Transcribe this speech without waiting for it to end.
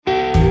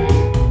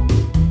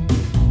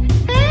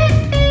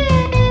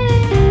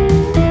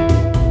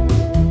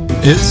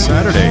It's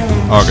Saturday,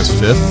 August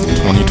 5th,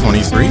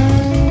 2023,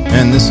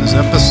 and this is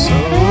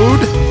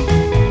episode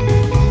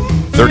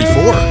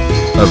 34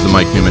 of The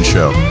Mike Newman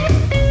Show,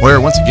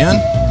 where, once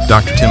again,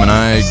 Dr. Tim and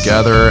I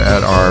gather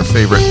at our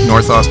favorite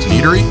North Austin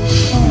eatery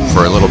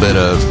for a little bit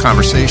of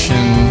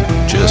conversation,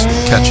 just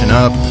catching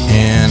up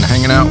and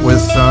hanging out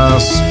with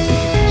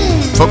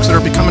folks that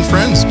are becoming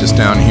friends just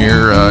down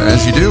here,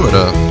 as you do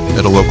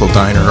at a local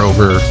diner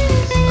over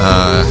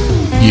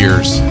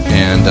years,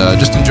 and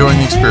just enjoying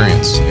the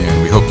experience.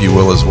 And we hope you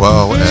will as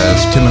well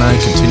as Tim and I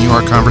continue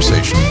our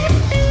conversation.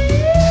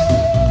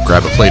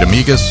 Grab a plate of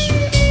migas,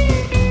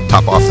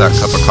 top off that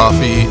cup of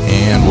coffee,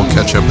 and we'll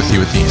catch up with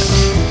you at the end.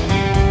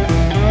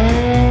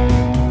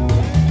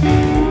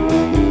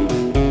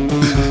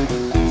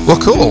 Well,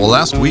 cool. Well,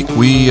 last week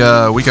we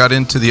got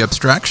into the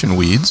abstraction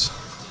weeds,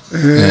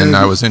 and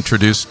I was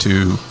introduced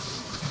to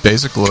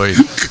basically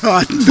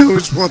God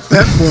knows what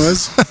that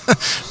was.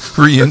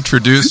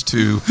 Reintroduced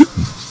to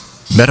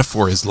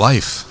Metaphor is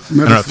Life. I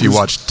don't know if you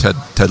watched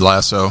Ted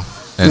Lasso,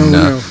 and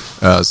no.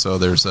 So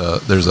there's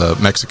a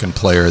Mexican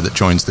player that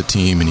joins the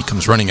team, and he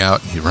comes running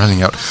out,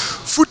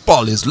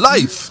 football is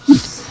life.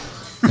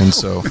 And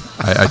so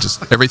I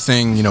just,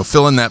 everything,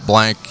 fill in that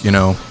blank,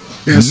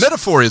 Yes.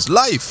 Metaphor is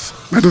life.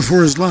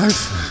 Metaphor is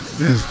life.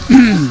 Yes.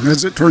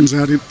 As it turns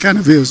out, it kind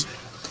of is.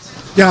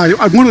 Yeah,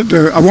 I wanted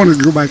to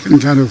go back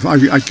and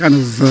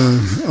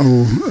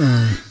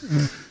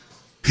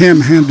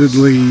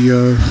ham-handedly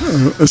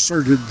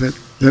asserted that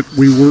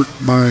we work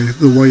by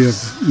the way of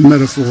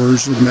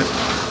metaphors, and that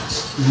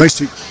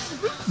basic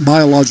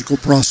biological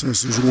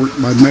processes work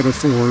by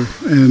metaphor.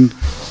 And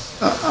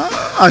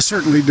I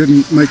certainly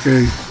didn't make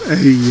a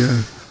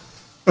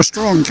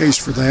strong case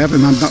for that,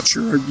 and I'm not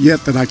sure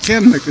yet that I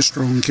can make a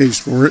strong case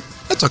for it.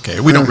 That's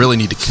okay. We don't really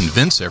need to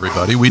convince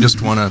everybody. We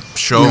just want to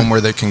show them where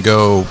they can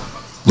go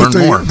learn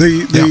more.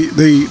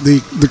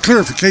 The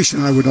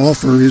clarification I would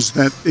offer is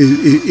that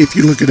if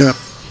you look it up,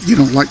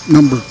 like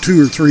number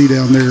 2 or 3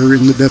 down there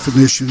in the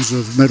definitions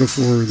of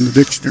metaphor in the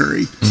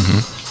dictionary,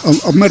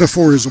 a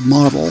metaphor is a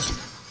model.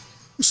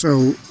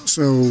 So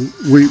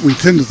we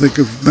tend to think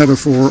of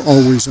metaphor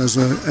always as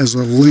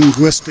a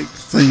linguistic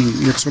thing.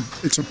 It's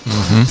a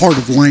part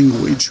of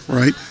language,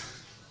 right?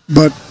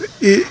 But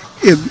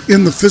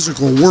in the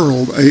physical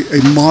world,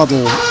 a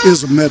model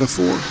is a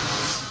metaphor.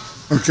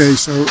 Okay,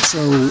 so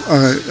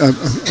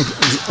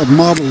a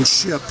model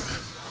ship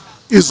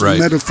is a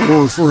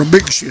metaphor for a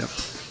big ship.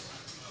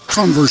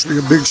 Conversely,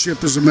 a big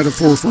ship is a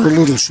metaphor for a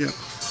little ship.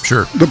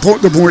 Sure. The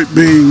point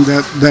being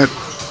that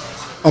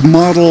a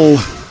model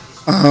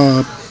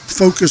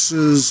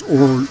focuses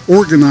or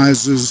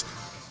organizes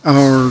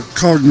our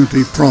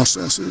cognitive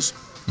processes.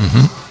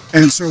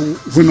 And so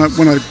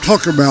when I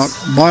talk about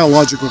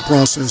biological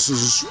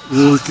processes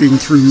working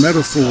through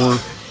metaphor,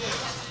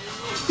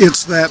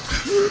 it's that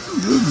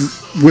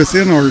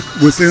within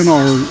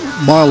our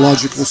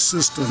biological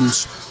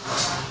systems,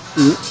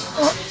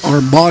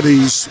 our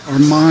bodies, our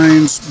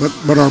minds,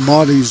 but our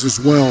bodies as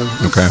well,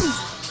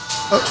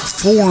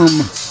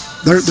 form.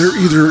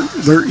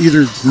 They're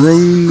either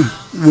grown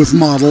with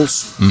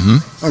models,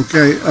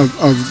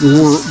 of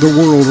the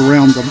world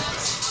around them,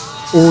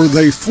 or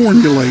they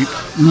formulate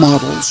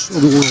models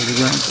of the world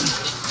around them,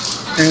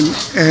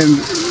 and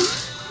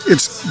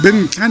it's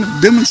been kind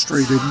of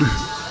demonstrated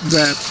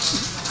that,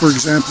 for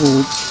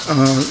example,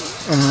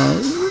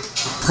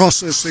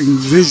 processing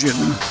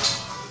vision,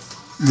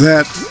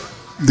 that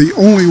the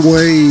only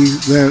way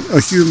that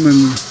a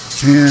human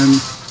can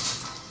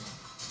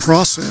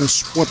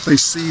process what they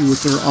see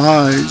with their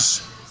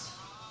eyes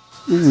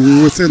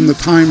within the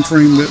time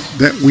frame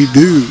that we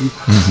do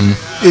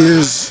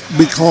is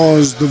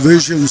because the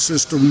vision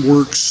system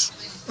works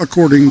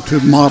according to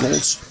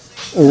models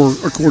or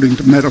according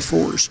to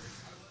metaphors.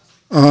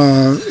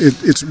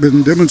 It's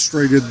been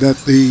demonstrated that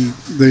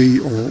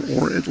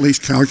or at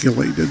least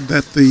calculated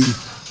that the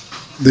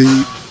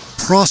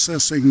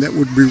processing that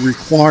would be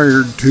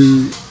required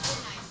to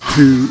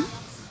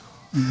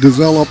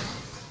develop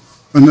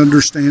an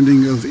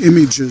understanding of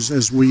images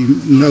as we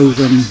know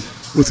them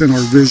within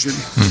our vision.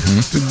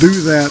 To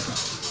do that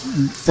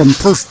from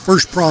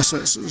first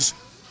processes,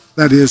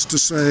 that is to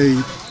say,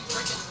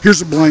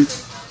 here's a blank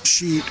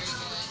sheet,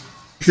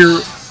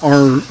 here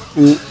are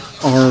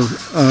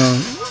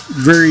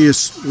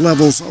various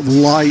levels of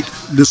light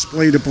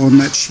displayed upon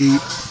that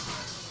sheet.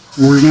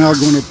 We're now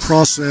going to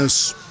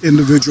process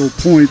individual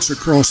points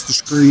across the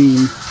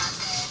screen,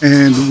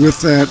 and with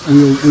that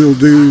we'll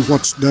do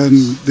what's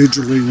done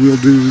digitally. We'll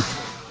do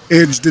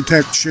edge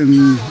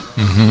detection,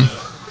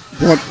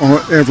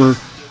 whatever,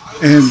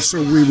 and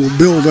so we will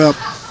build up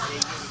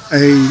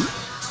a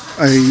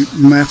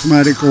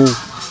mathematical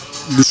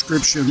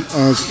description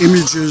of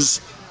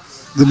images,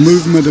 the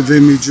movement of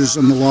images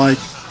and the like.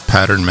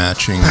 Pattern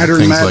matching,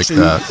 like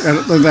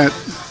that.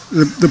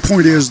 The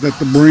point is that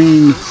the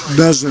brain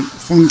doesn't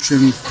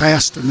function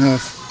fast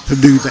enough to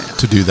do that.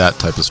 To do that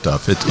type of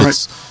stuff.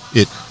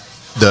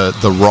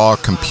 The raw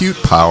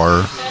compute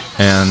power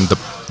and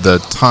the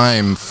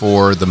time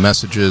for the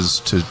messages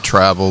to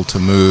travel, to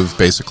move.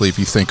 Basically, if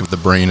you think of the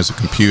brain as a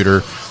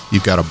computer,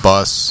 you've got a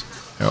bus,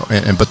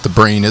 but the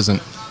brain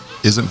isn't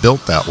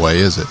built that way,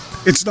 is it?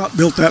 It's not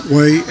built that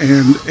way,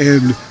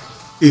 and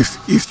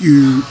if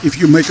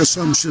you make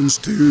assumptions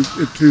to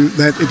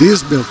that it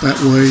is built that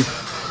way,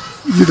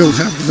 you don't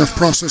have enough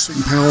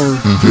processing power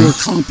to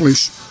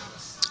accomplish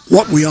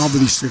what we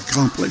obviously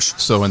accomplish.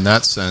 So in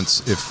that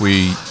sense, if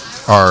we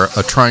are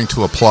trying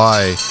to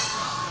apply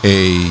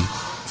a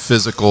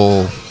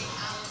physical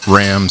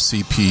RAM,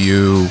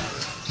 CPU,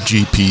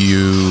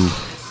 GPU,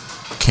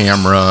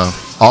 camera,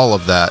 all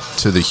of that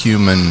to the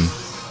human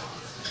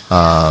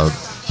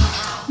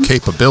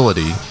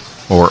capability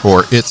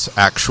or its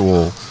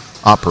actual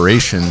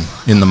operation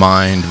in the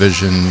mind,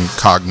 vision,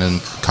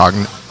 cognition,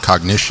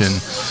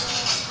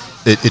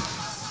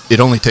 it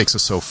only takes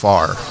us so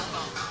far,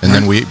 and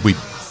then we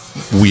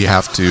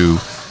have to.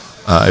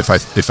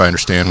 If I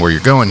understand where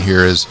you're going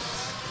here, is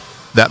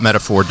that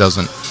metaphor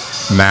doesn't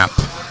map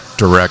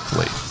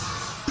directly.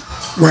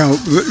 Well,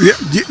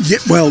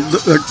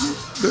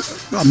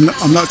 I'm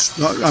not.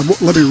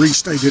 Let me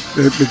restate it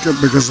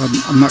because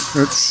I'm not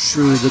quite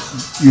sure that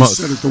you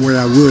said it the way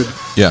I would.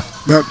 Yeah.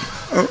 But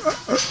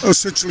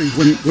essentially,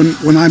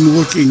 when I'm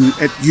looking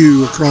at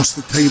you across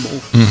the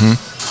table,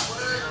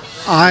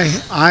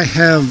 I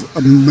have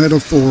a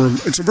metaphor.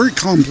 It's a very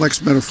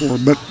complex metaphor,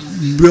 but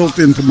built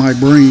into my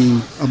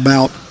brain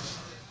about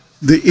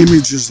the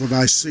images that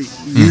I see.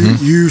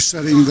 You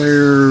sitting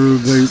there,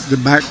 the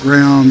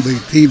background, the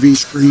TV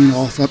screen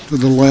off up to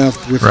the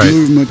left with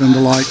movement and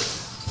the like.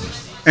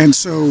 And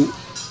so,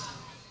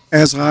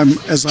 as I'm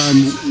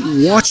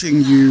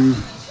watching you,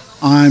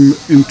 I'm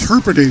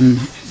interpreting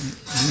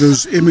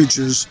those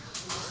images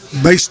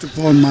based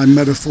upon my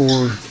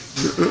metaphor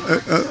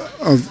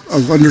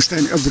of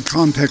understanding of the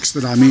context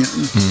that I'm in.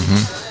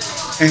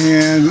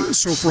 And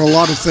so for a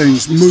lot of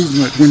things,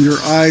 movement, when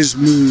your eyes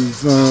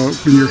move,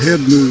 when your head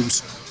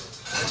moves,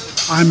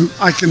 I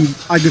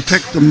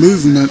detect the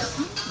movement,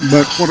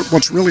 but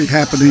what's really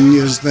happening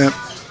is that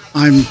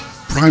I'm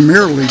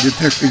primarily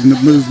detecting the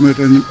movement,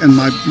 and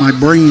my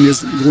brain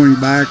isn't going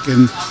back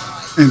and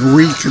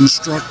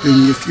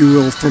reconstructing, if you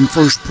will, from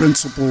first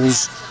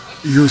principles,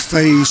 your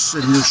face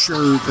and your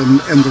shirt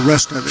and the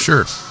rest of it.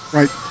 Sure.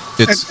 Right.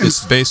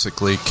 It's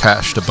basically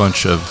cached a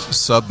bunch of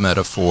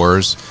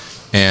sub-metaphors,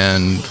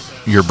 and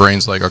your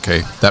brain's like,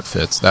 okay, that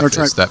fits,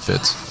 that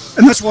fits.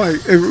 And that's why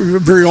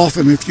very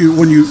often,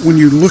 when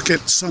you look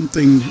at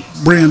something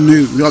brand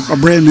new, a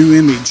brand new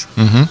image,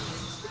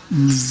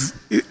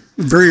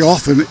 very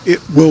often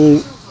it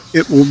will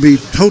be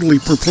totally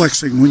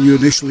perplexing when you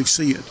initially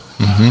see it,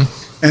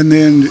 and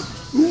then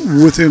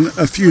within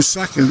a few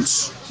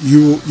seconds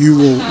you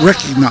will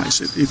recognize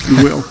it, if you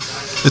will.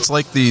 It's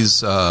like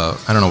these I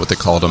don't know what they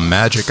call them,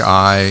 magic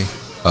eye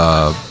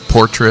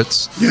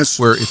portraits. Yes.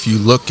 Where if you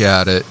look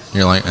at it,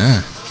 you're like,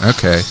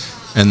 okay,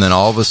 and then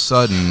all of a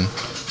sudden,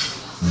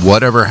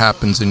 whatever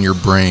happens in your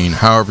brain,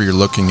 however you're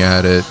looking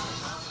at it,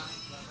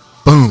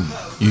 boom,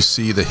 you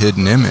see the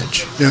hidden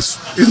image. Yes,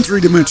 in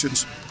 3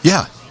 dimensions.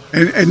 Yeah.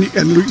 And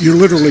you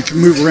literally can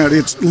move around.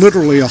 It's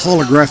literally a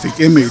holographic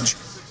image.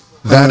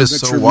 That is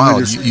so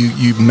wild.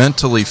 You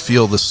mentally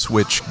feel the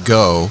switch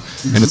go,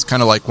 and it's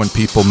kind of like when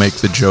people make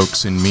the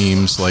jokes in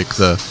memes, like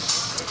the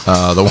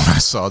one I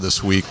saw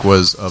this week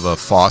was of a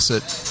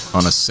faucet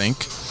on a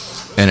sink,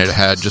 and it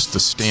had just the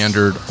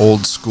standard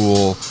old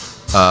school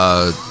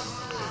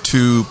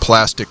 2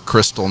 plastic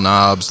crystal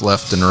knobs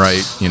left and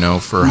right,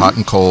 for hot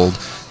and cold,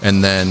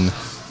 and then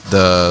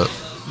the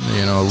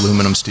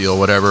aluminum, steel,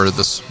 whatever,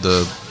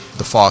 the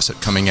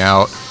faucet coming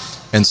out,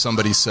 and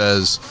somebody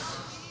says,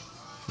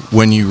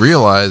 when you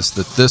realize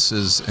that this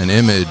is an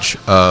image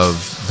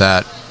of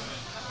that,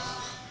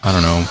 I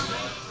don't know,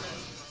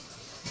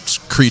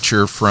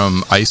 creature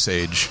from Ice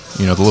Age,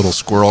 the little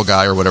squirrel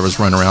guy or whatever's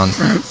running around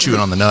chewing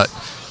on the nut,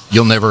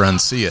 you'll never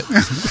unsee it.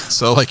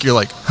 So you're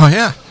like, oh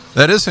yeah,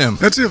 that is him.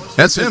 That's him.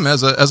 That's him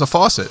as a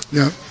faucet.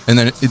 Yeah. And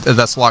then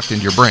that's locked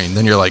into your brain.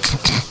 Then you're like,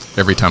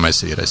 every time I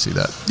see it, I see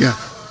that. Yeah.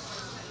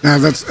 Now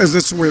that's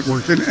the way it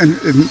works,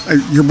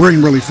 and your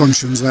brain really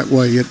functions that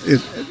way.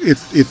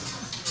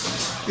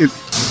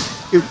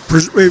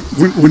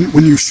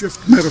 When you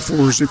shift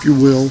metaphors, if you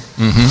will,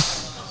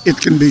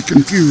 it can be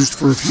confused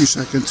for a few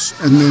seconds,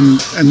 and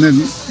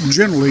then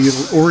generally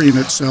it'll orient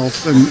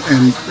itself,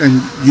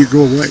 and you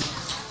go away.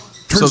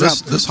 So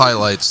this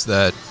highlights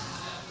that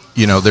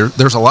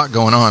there's a lot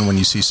going on when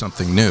you see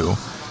something new,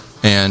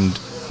 and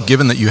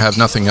given that you have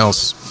nothing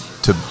else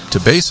to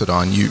base it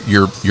on,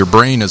 your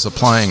brain is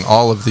applying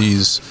all of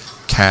these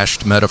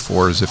cached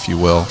metaphors, if you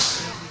will,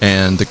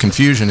 and the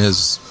confusion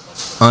is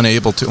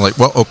unable to,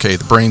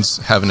 the brain's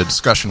having a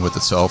discussion with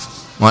itself.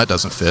 Well, that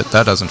doesn't fit.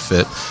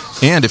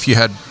 And if you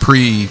had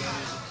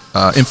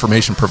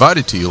information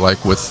provided to you,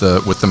 like with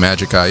the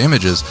magic eye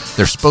images,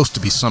 there's supposed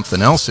to be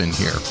something else in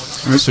here.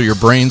 Right. So your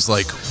brain's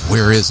like,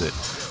 where is it?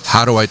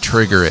 How do I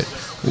trigger it?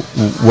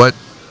 What?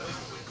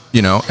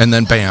 And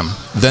then bam,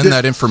 then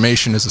that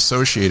information is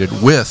associated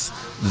with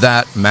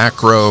that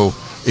macro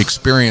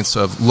experience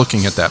of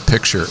looking at that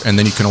picture, and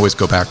then you can always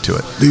go back to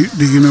it.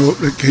 Do you know?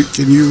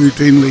 Can you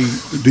routinely?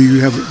 Do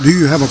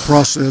you have a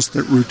process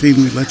that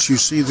routinely lets you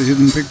see the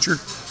hidden picture?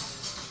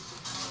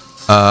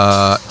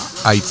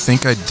 I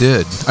think I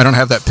did. I don't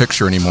have that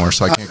picture anymore,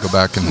 so I can't go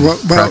back and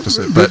practice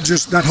it. But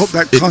just that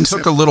concept. It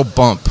took a little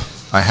bump.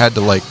 I had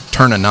to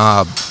turn a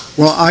knob.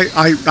 Well,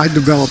 I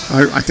developed.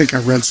 I think I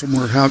read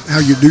somewhere how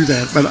you do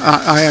that, but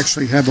I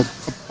actually have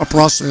a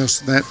process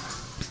that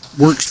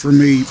works for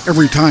me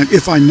every time.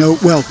 If I know,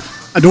 well,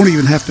 I don't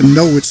even have to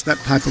know it's that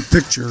type of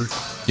picture.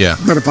 Yeah.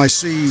 But if I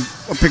see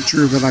a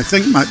picture that I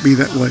think might be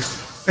that way,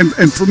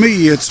 and for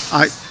me, it's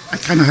I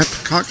kind of have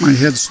to cock my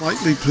head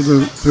slightly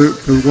to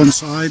one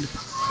side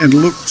and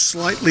look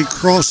slightly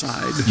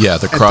cross-eyed. Yeah,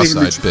 the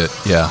cross-eyed bit.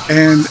 Yeah.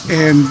 And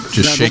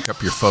just shake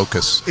up your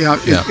focus. Yeah.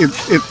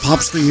 It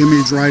pops the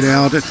image right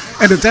out,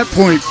 and at that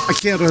point, I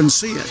can't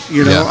unsee it.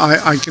 You know,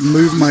 I can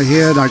move my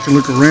head, I can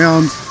look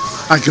around,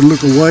 I can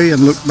look away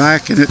and look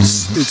back, and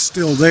it's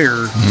still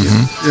there.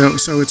 Mm-hmm. You know,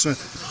 so it's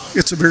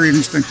a very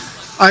interesting.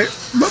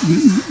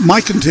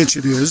 My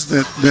contention is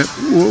that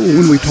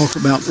when we talk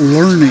about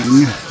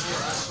learning,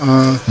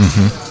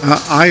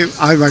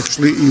 I've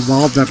actually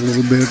evolved that a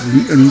little bit,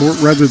 and more,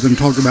 rather than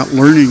talk about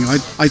learning,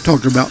 I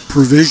talk about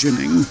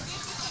provisioning,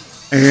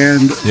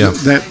 and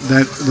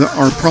that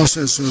our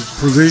process of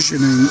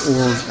provisioning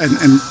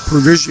and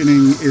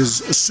provisioning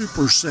is a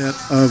superset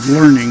of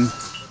learning.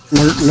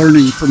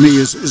 Learning for me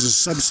is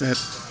a subset.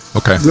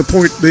 Okay. The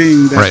point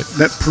being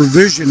that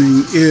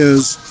provisioning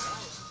is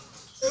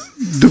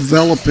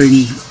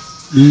developing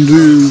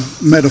new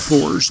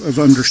metaphors of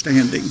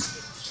understanding,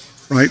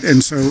 right?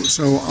 And so as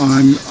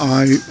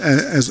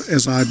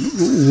I'm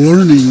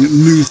learning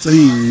new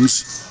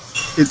things,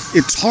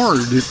 it's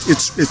hard.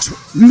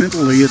 It's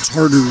mentally it's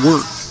harder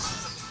work.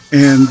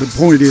 And the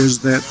point is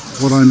that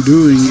what I'm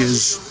doing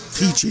is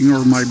teaching,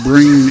 or my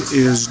brain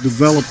is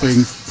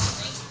developing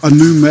a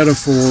new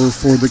metaphor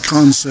for the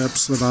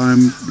concepts that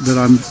I'm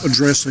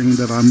addressing,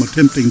 that I'm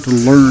attempting to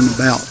learn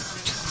about.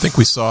 I think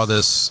we saw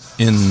this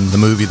in the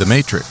movie The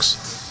Matrix,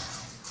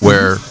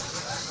 where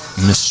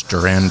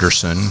Mr.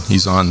 Anderson,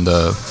 he's on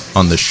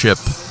the ship,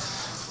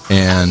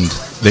 and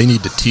they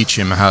need to teach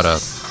him how to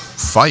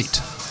fight.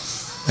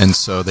 And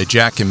so they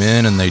jack him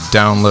in and they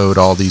download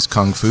all these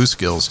kung fu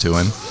skills to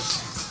him.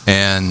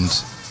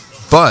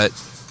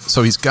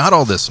 So he's got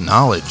all this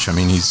knowledge. I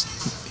mean,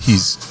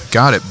 he's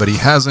got it, but he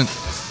hasn't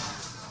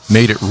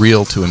made it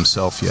real to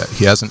himself yet.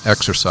 He hasn't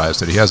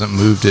exercised it. He hasn't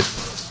moved it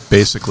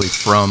basically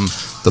from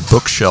the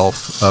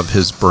bookshelf of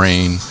his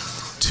brain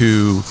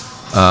to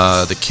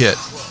the kit,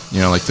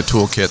 like the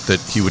toolkit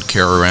that he would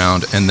carry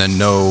around, and then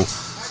know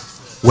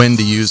when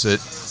to use it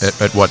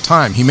at what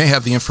time. He may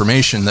have the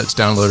information that's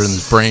downloaded in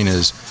his brain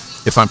is,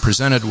 if I'm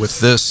presented with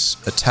this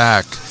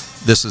attack,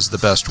 this is the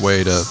best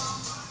way to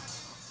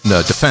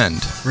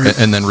defend, right,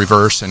 and then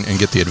reverse and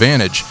get the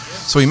advantage.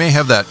 So he may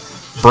have that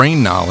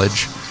brain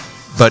knowledge,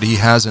 but he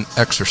hasn't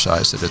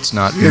exercised it. It's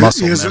not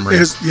muscle memory.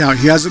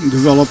 He hasn't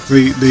developed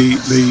the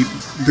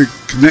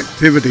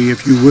connectivity,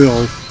 if you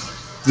will,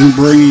 from the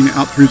brain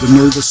out through the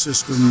nervous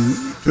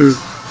system to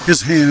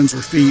his hands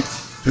or feet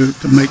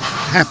to make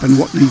happen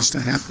what needs to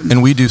happen.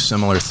 And we do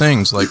similar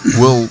things. Like,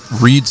 we'll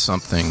read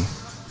something,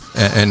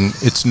 and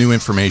it's new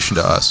information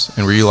to us,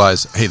 and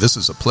realize, hey, this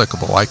is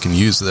applicable. I can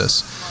use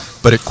this.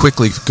 But it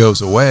quickly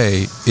goes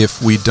away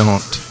if we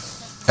don't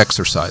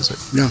exercise it.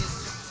 Yeah.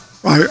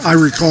 I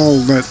recall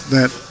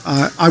that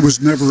I was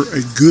never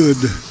a good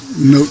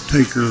note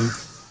taker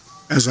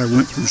as I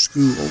went through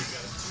school,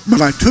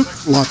 but I took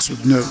lots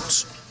of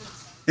notes.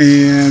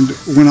 And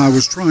when I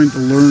was trying to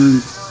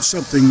learn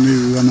something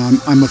new,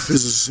 and I'm a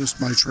physicist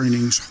by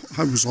training,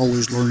 so I was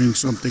always learning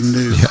something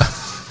new. Yeah.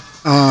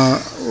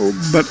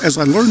 But as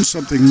I learned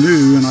something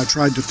new and I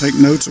tried to take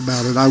notes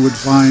about it, I would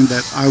find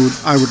that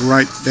I would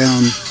write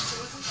down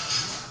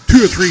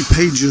 2 or 3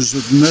 pages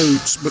of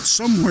notes, but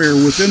somewhere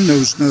within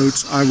those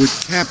notes I would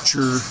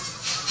capture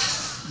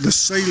the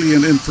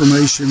salient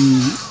information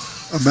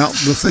about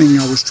the thing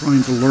I was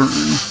trying to learn.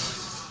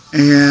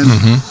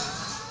 And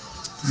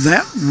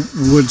that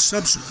would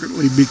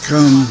subsequently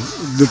become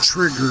the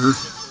trigger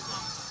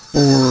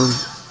for,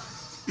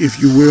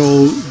 if you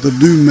will, the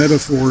new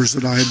metaphors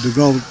that I had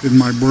developed in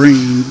my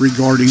brain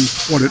regarding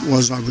what it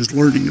was I was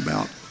learning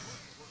about.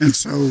 And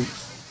so,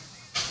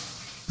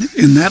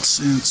 in that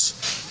sense,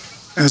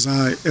 as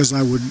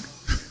I would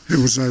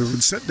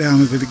sit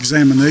down at an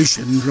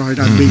examination, right,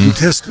 I'm being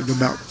tested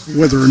about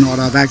whether or not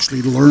I've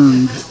actually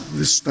learned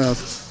this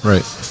stuff.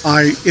 Right.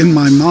 In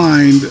my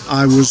mind,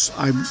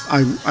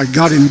 I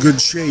got in good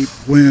shape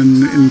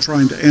when, in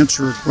trying to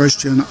answer a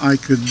question, I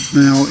could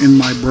now in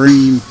my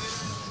brain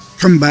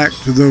come back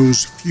to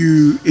those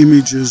few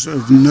images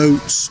of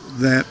notes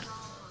that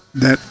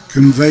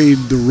conveyed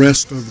the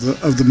rest of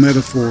the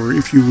metaphor,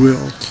 if you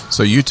will.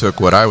 So you took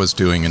what I was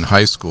doing in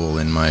high school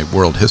in my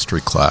world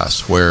history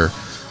class, where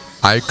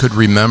I could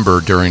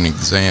remember during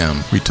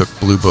exam, we took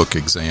blue book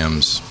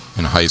exams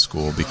in high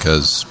school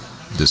because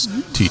this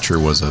teacher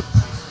was a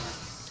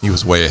He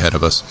was way ahead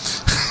of us.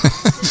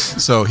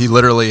 So he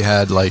literally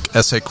had like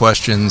essay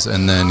questions,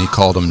 and then he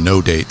called them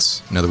no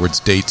dates. In other words,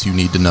 dates you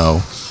need to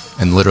know,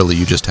 and literally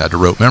you just had to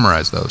rote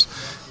memorize those.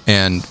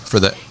 And for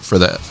the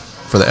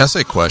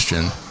essay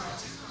question,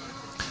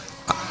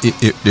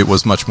 it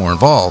was much more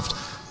involved.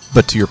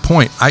 But to your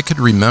point, I could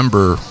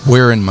remember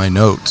where in my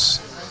notes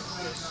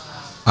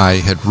I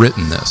had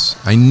written this.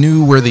 I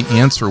knew where the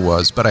answer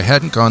was, but I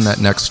hadn't gone that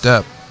next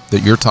step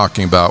that you're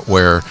talking about,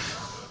 where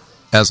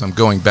as I'm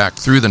going back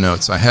through the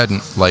notes, I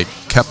hadn't like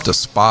kept a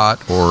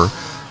spot or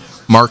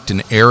marked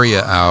an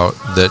area out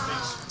that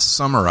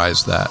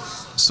summarized that,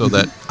 so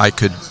that I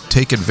could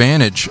take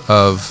advantage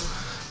of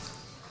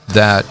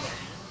that,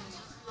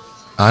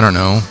 I don't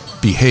know,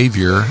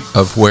 behavior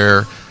of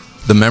where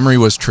the memory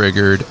was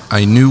triggered.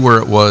 I knew where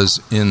it was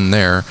in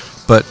there,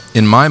 but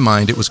in my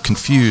mind it was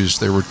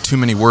confused. There were too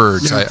many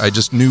words. Yeah. I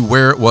just knew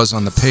where it was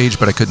on the page,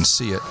 but I couldn't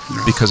see it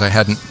because I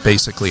hadn't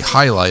basically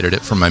highlighted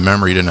it from my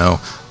memory to know,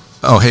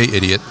 oh, hey,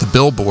 idiot, the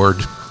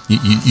billboard,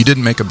 you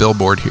didn't make a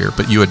billboard here,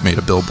 but you had made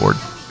a billboard.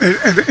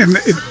 And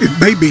it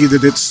may be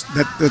that it's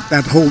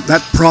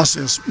that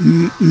process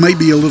may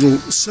be a little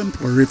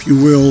simpler, if you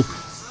will,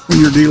 when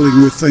you're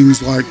dealing with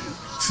things like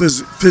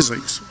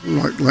physics,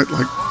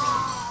 like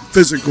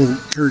physical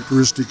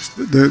characteristics,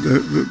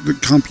 the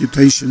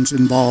computations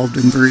involved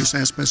in various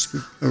aspects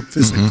of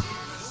physics.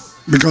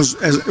 Mm-hmm. Because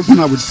when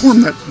I would form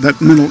that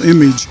mental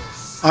image,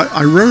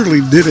 I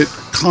rarely did it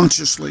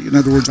consciously. In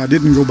other words, I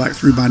didn't go back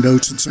through my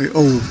notes and say,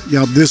 oh,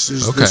 yeah, this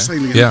is the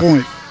salient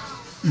point.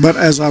 But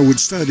as I would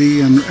study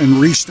and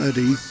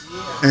restudy,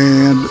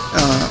 and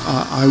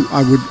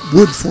I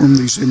would form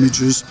these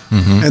images,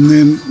 mm-hmm. and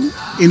then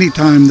any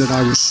time that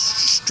I was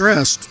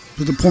stressed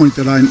to the point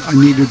that I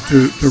needed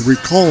to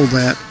recall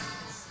that,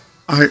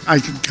 I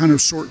could kind of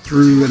sort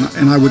through,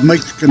 and I would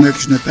make the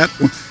connection at that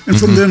point. And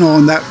from mm-hmm. then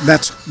on,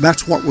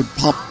 that's what would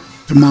pop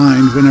to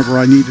mind whenever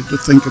I needed to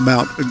think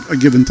about a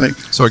given thing.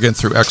 So again,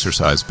 through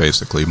exercise,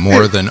 basically,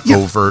 more than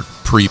overt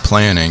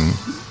pre-planning,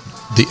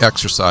 the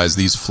exercise,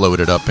 these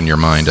floated up in your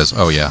mind as,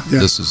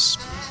 this is.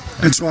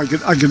 And so I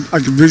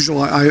could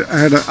visualize.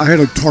 I had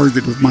a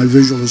target of my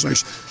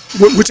visualization,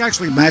 which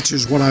actually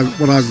matches what I've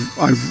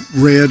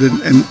read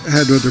and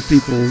had other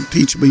people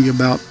teach me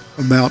about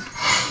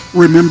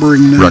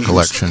remembering names.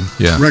 Recollection.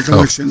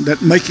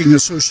 That making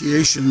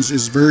associations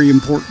is very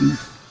important.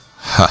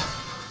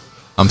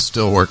 I'm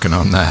still working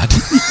on that.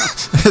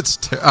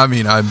 I'm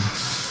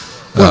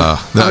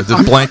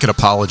blanket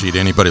apology to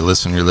anybody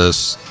listening to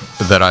this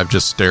that I've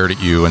just stared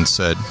at you and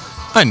said,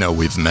 I know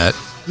we've met.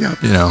 Yeah.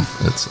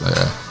 It's.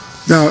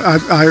 No,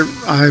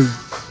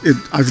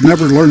 I've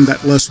never learned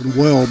that lesson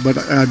well, but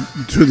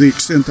to the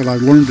extent that I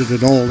learned it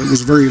at all, it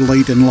was very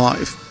late in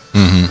life.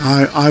 Mm-hmm.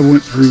 I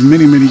went through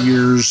many, many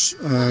years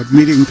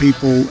meeting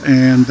people,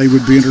 and they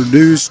would be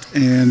introduced,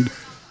 and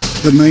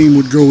the name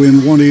would go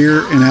in one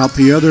ear and out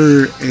the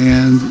other,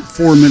 and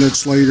 4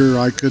 minutes later,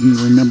 I couldn't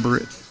remember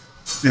it.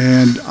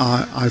 And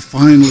I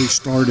finally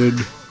started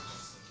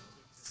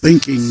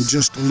thinking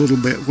just a little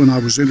bit when I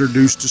was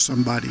introduced to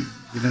somebody,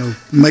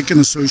 make an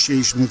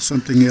association with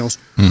something else,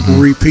 mm-hmm. or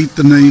repeat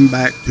the name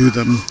back to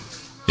them.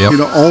 Yep.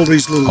 All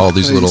these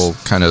little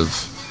kind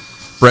of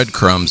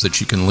breadcrumbs that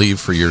you can leave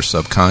for your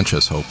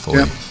subconscious, hopefully.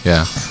 Yep.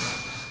 Yeah.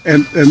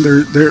 And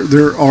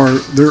there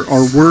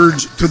are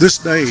words to this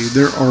day.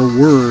 There are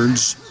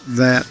words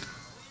that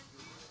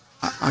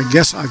I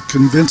guess I've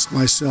convinced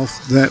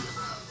myself that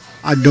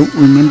I don't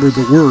remember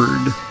the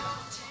word,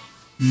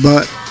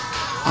 but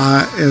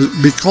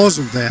because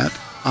of that,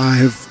 I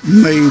have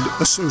made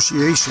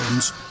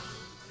associations,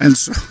 and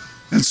so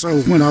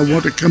when I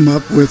want to come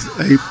up with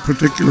a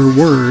particular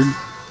word,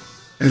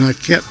 and I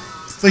can't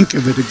think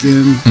of it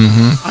again,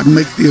 mm-hmm. I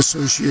make the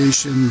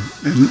association,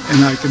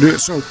 and I can do it.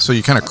 So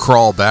you kind of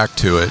crawl back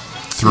to it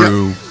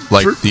through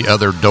the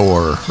other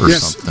door or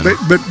something.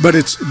 But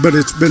it's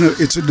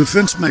a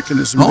defense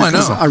mechanism. Oh, I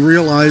know. I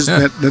realize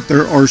that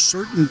there are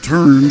certain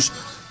terms,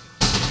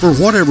 for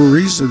whatever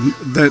reason,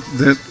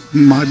 that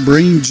my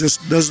brain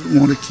just doesn't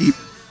want to keep.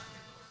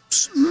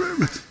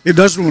 It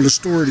doesn't want to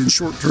store it in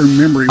short-term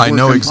memory. I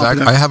know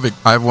exactly. I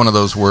have one of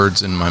those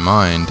words in my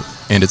mind,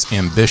 and it's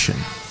ambition.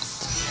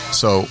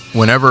 So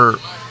whenever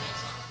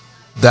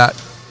that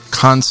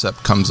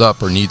concept comes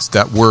up or needs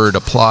that word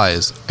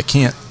applies, I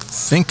can't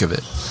think of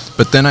it.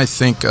 But then I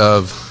think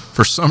of,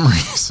 for some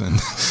reason,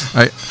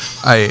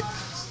 I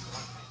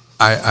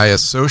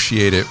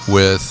associate it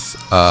with.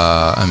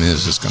 This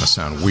is just going to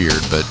sound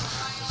weird, but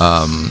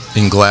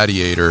in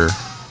Gladiator,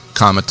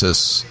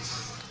 Commodus.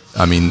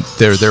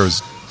 There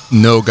was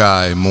no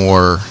guy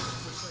more.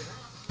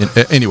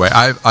 Anyway,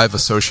 I've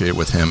associated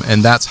with him,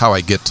 and that's how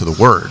I get to the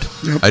word.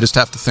 Yep. I just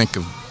have to think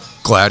of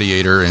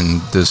Gladiator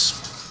and this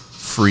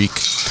freak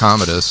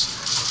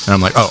Commodus, and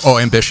I'm like, oh,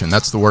 ambition.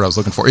 That's the word I was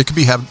looking for. It could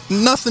have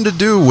nothing to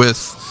do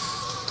with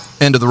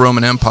end of the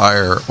Roman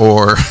Empire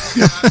or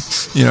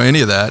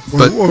any of that.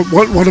 But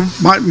one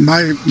of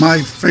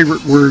my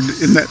favorite word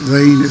in that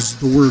vein is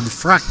the word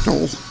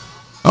fractal.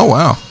 Oh,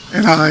 wow.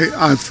 And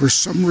I for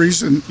some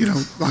reason,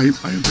 I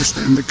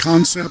understand the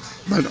concept,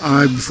 but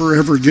I'm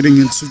forever getting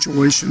in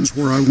situations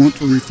where I want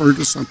to refer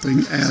to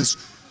something as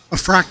a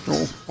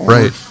fractal,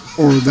 or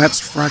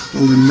that's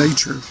fractal in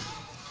nature.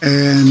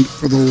 And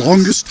for the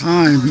longest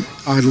time,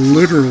 I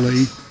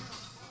literally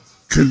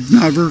could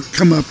never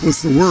come up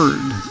with the word.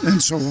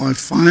 And so I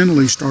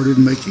finally started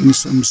making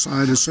some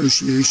side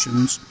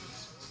associations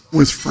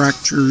with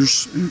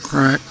fractures and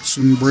cracks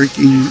and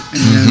breaking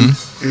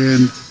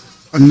and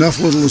enough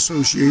little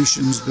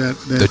associations that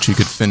you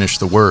could finish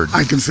the word.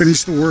 I could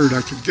finish the word.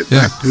 I could get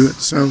back to it.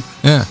 So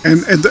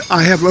and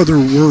I have other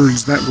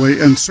words that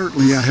way, and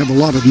certainly I have a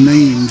lot of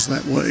names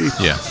that way.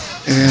 Yeah.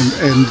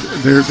 And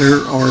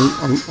there are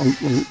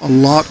a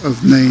lot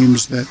of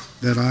names that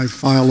I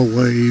file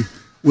away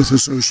with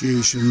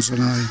associations,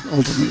 and I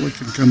ultimately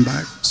can come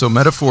back. So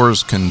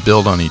metaphors can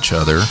build on each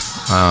other.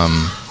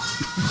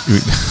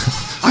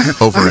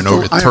 Over and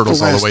over.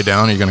 Turtles all the way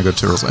down. Are you going to go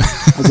turtles?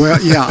 Well,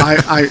 yeah.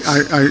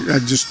 I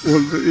just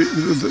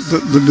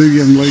the new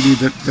young lady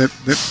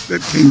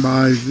that came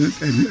by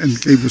and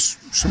gave us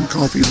some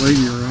coffee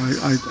later.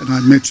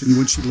 I mentioned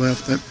when she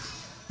left that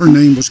her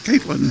name was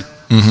Caitlin,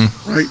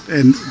 right?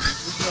 And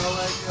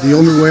the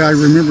only way I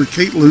remember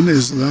Caitlin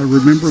is that I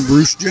remember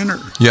Bruce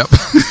Jenner. Yep.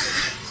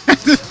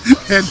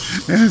 and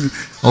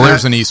well,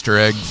 there's an Easter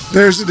egg.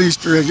 There's an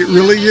Easter egg. It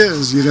really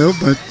is,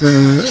 But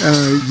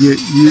your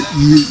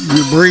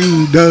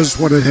brain does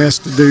what it has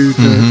to do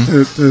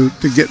to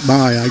get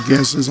by, I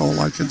guess, is all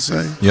I can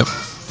say. Yep.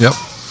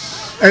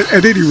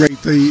 At any rate,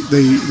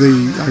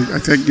 I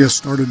think just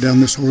started down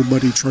this whole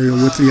buddy trail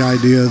with the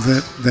idea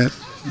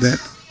that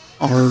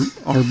our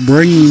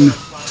brain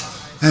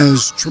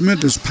has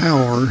tremendous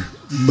power,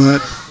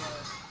 but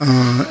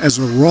as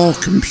a raw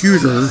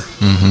computer,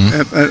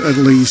 at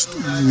least,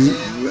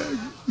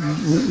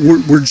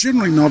 we're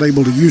generally not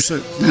able to use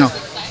it. Now,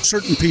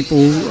 certain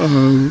people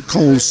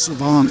called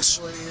savants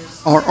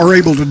are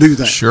able to do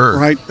that. Sure.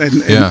 Right?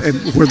 And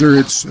whether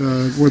it's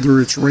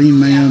Rain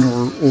Man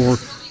or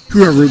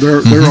whoever,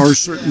 there are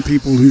certain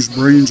people whose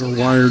brains are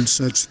wired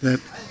such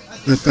that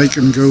they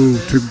can go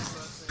to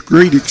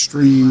great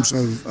extremes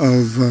of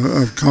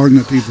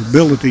cognitive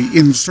ability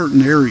in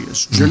certain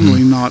areas.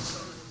 Generally not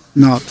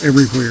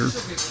everywhere,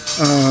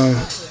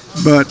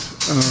 but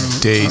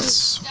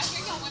dates,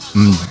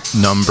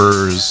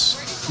 numbers,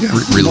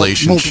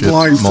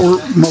 relationships,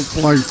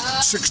 multiply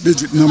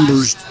 6-digit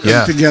numbers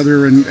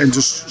together and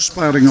just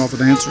spouting off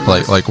an answer.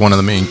 Like one of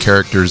the main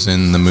characters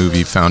in the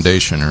movie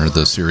Foundation, or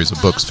the series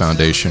of books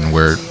Foundation,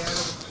 where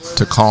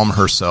to calm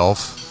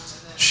herself,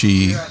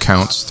 she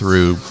counts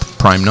through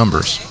prime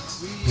numbers,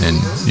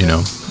 and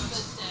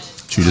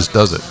she just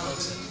does it.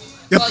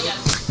 Yep.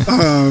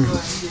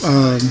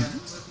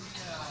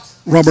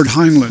 Robert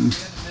Heinlein,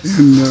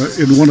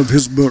 in one of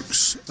his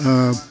books,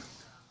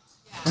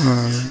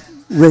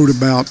 wrote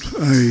about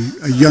a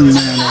young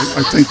man.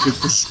 I think it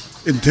was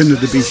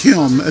intended to be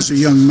him as a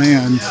young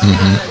man,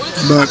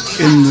 but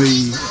in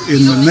the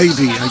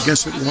Navy, I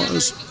guess it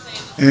was,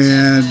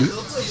 and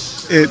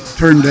it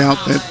turned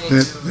out that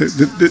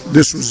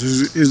this was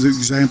his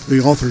example,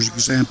 the author's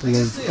example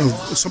of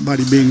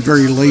somebody being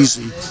very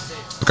lazy.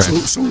 Okay.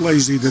 So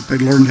lazy that they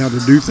learned how to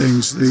do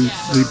things. The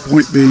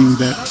point being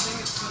that.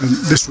 And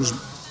this was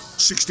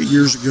 60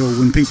 years ago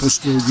when people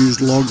still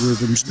used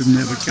logarithms, didn't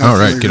have a calculator. All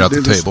right, get out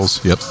the tables.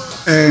 Yep.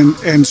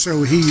 And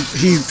so he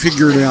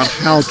figured out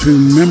how to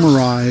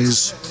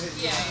memorize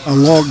a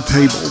log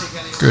table.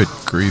 Good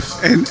grief.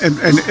 And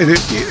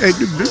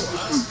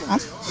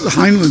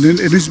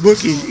Heinlein, in his book,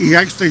 he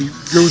actually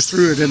goes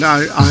through it, and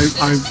I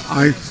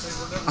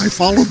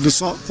followed the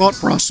thought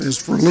process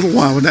for a little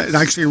while, and I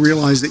actually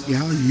realized that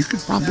you could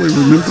probably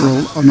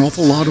remember an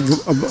awful lot of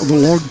a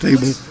log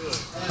table.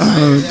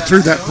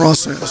 Through that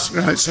process,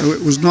 right? So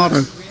it was not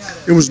a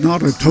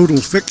total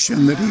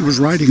fiction that he was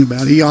writing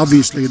about. He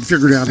obviously had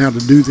figured out how to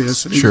do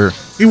this. And he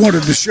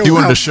wanted to show. He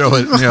wanted to show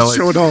it.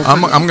 Show it off.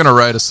 I'm going to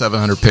write a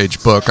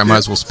 700-page book. I might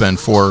as well spend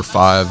 4 or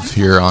 5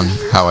 here on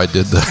how I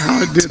did the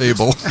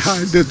table. How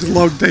I did the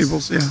log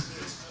tables. Yeah.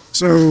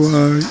 So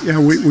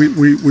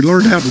we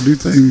learned how to do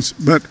things,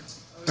 but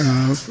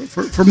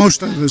for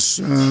most of us.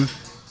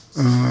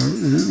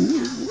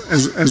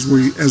 As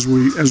we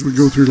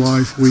go through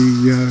life, we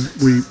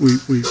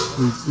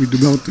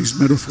develop these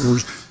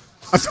metaphors.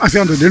 I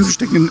found it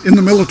interesting in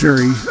the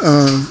military.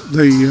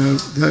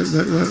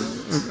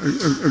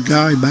 A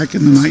guy back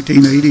in the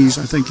 1980s,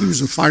 I think he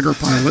was a fighter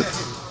pilot,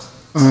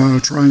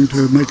 trying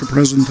to make a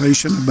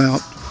presentation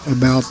about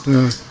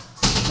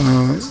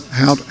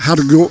how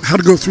to go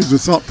through the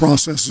thought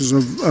processes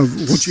of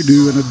what you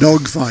do in a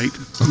dogfight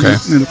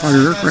in a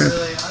fighter aircraft.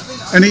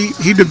 And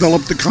he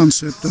developed the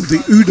concept of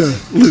the OODA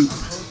Loop,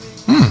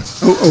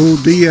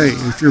 OODA,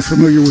 if you're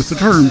familiar with the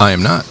term. I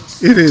am not.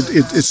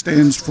 It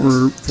stands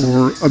for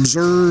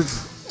observe,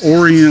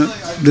 orient,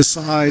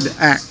 decide,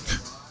 act.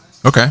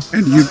 Okay.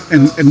 And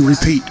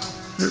repeat.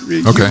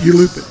 Okay. You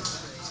loop it.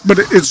 But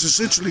it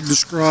essentially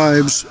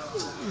describes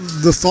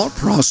the thought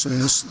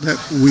process that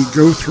we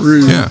go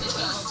through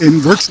in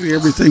virtually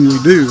everything we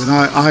do. And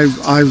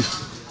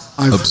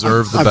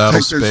observe the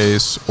battle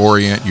space,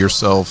 orient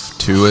yourself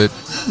to it.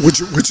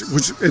 Which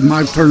in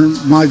my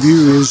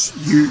view is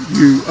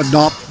you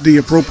adopt the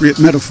appropriate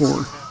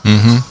metaphor.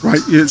 Mm-hmm.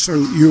 Right, so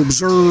you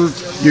observe,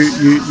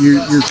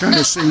 you're kind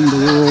of seeing the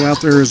world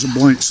out there as a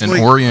blank slate. And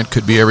orient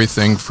could be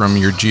everything from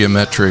your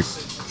geometric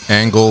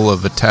angle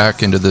of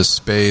attack into this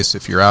space.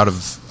 If you're out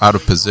of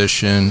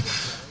position,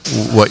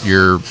 what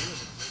your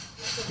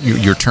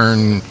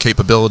turn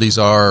capabilities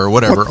are, or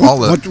whatever.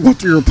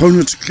 What your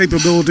opponent's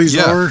capabilities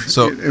are.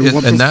 So,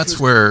 and that's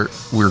where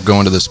we're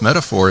going to this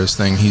metaphors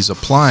thing. He's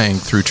applying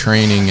through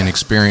training and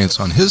experience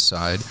on his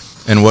side,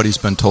 and what he's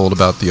been told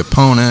about the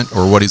opponent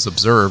or what he's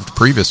observed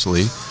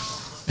previously.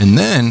 And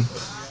then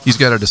he's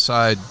got to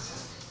decide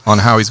on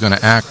how he's going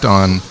to act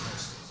on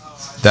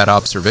that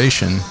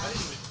observation.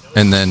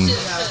 And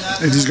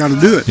he's got to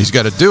do it. He's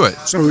got to do it.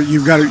 So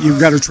you've got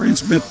to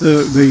transmit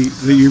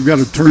you've got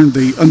to turn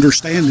the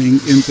understanding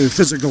into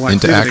physical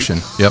activity. Into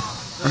action. Yep.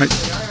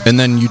 Right. And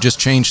then you just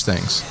change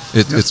things.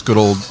 It's good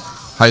old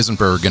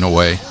Heisenberg in a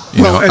way.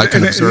 I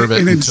can observe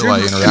it until I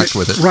interact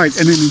with it. Right,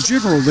 and in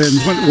general, then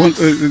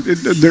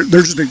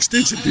there's an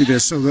extension to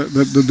this. So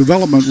the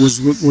development was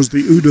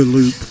the OODA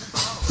Loop.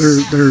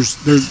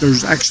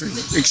 There's actually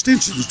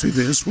extensions to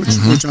this, which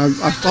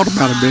I've thought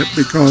about a bit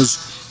because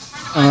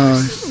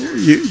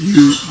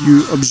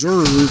you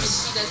observe.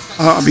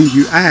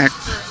 You act,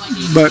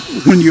 but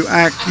when you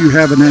act, you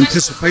have an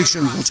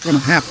anticipation of what's going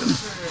to happen.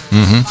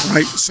 Mm-hmm.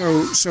 Right.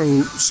 So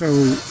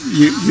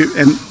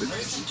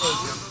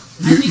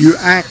you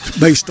act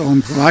based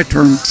on what I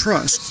term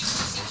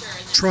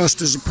trust.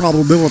 Trust is a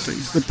probability.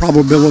 The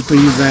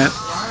probability that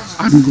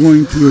I'm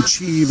going to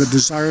achieve a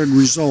desired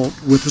result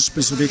with a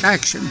specific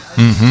action.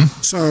 Mm-hmm.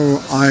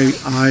 So I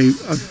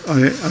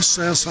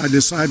assess, I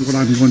decide what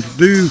I'm going to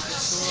do,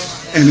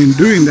 and in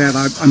doing that,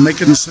 I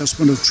make an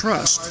assessment of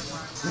trust.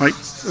 Right?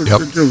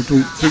 Yep.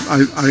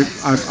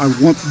 I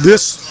want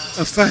this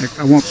effect.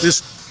 I want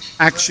this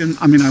action.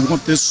 I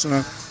want this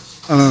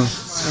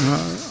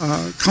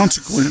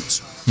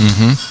consequence.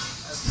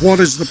 Mm-hmm. What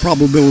is the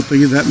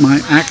probability that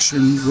my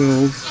action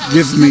will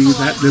give me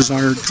that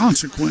desired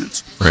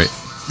consequence? Right.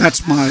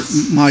 That's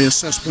my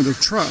assessment of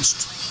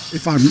trust.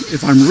 If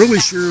I'm really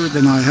sure,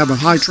 then I have a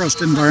high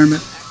trust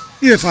environment.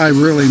 If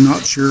I'm really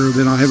not sure,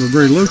 then I have a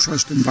very low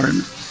trust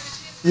environment.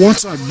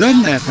 Once I've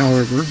done that,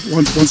 however,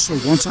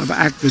 once I've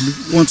acted,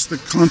 once the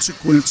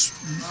consequence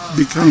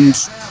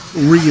becomes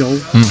real,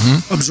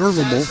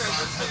 observable,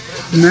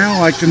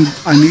 now I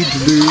need to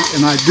do,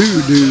 and I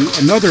do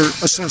another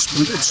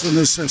assessment. It's an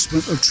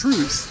assessment of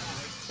truth.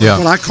 Yeah.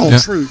 What I call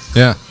truth.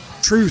 Yeah.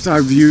 Truth I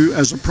view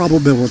as a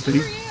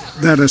probability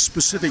that a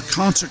specific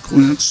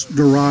consequence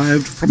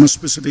derived from a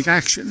specific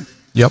action.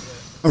 Yep.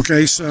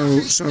 Okay,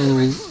 so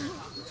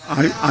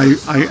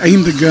I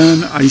aim the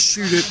gun, I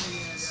shoot it,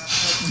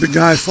 the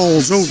guy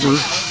falls over.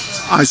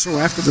 So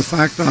after the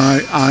fact,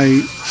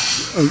 I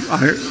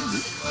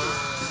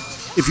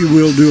if you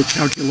will, do a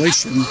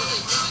calculation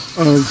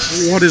of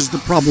what is the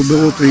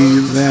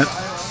probability that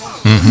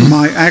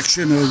my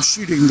action of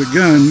shooting the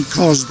gun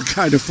caused the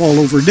guy to fall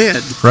over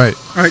dead. Right.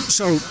 All right.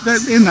 So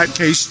in that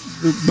case,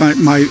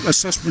 my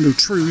assessment of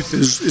truth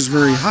is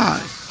very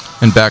high.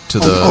 And back to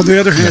the. On the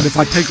other hand, if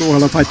I take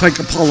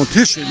a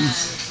politician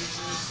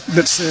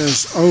that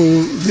says,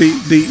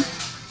 the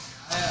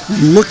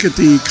look at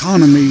the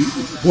economy,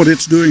 what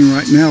it's doing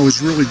right now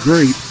is really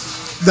great.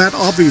 That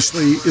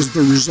obviously is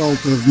the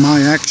result of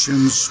my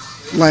actions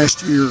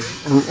last year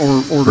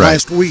or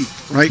last week,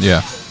 right?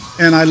 Yeah.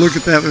 And I look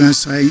at that and I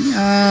say,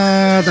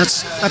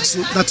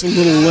 that's a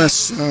little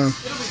less.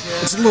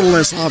 It's a little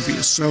less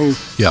obvious. So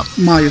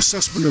my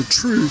assessment of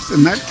truth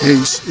in that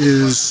case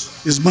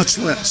is much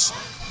less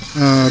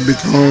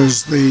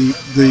because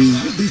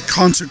the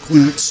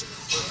consequence.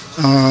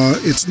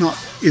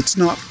 It's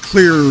not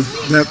clear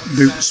that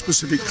the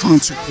specific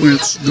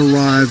consequence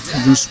derived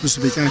from a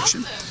specific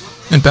action.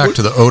 And back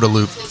to the OODA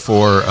Loop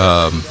for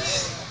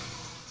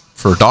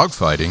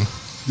dogfighting.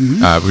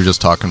 Mm-hmm. We were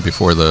just talking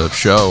before the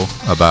show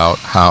about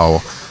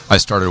how I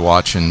started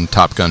watching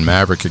Top Gun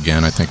Maverick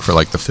again. I think for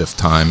like the 5th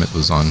time.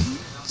 It's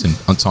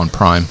on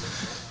Prime.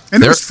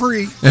 And it was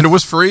free. And it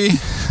was free,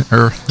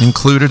 or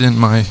included in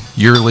my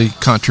yearly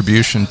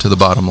contribution to the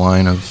bottom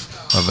line of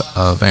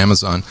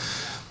Amazon.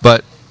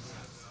 But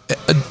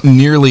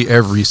nearly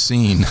every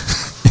scene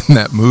in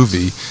that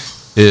movie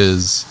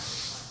is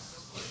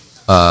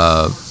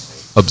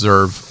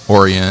observe,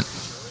 orient,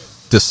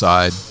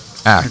 decide,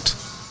 act.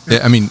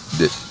 I mean,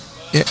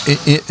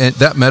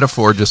 that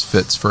metaphor just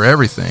fits for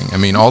everything. I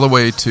mean, all the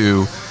way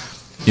to,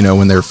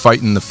 when they're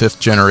fighting the 5th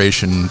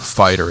generation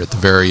fighter at the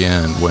very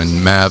end,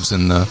 when Mav's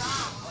in the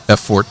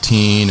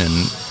F-14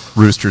 and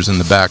Rooster's in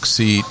the back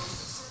seat,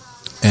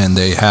 and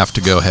they have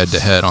to go head to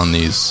head on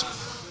these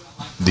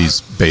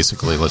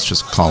basically, let's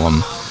just call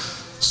them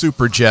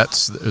super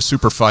jets,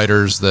 super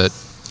fighters that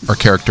are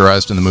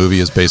characterized in the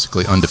movie as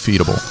basically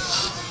undefeatable.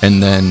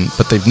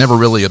 But they've never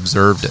really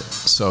observed it.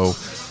 So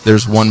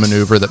there's one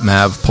maneuver that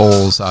Mav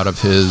pulls out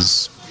of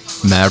his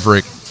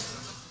Maverick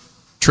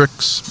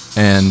tricks,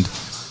 and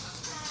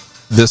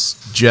this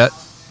jet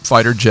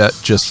fighter jet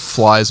just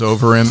flies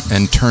over him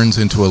and turns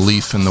into a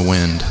leaf in the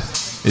wind.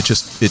 It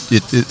just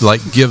it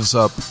like gives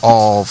up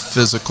all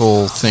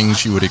physical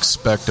things you would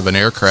expect of an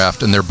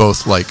aircraft, and they're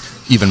both like,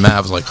 even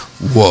Mav's like,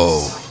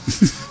 whoa.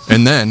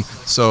 And then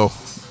so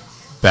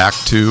back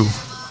to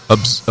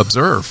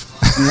observe.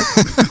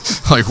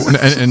 Like,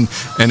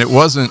 and it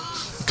wasn't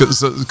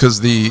because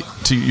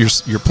to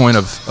your point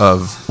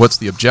of what's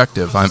the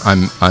objective,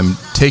 I'm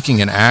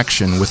taking an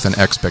action with an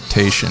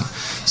expectation.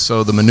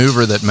 So the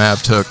maneuver that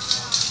Mav took,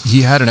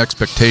 he had an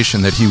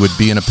expectation that he would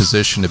be in a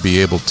position to be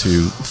able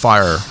to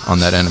fire on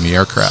that enemy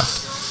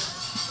aircraft.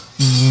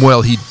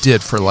 Well, he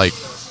did for like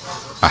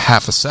a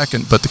half a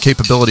second, but the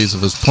capabilities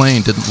of his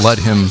plane didn't let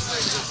him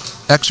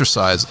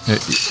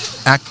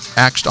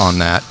act on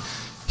that.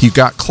 He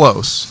got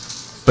close,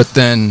 but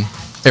then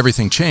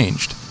everything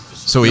changed.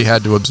 So he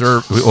had to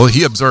observe. Well,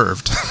 he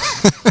observed.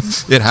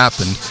 It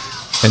happened.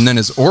 And then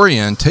his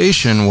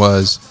orientation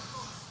was,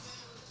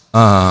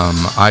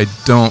 I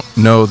don't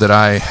know that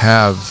I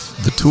have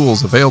the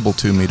tools available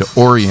to me to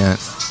orient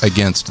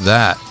against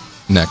that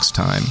next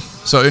time.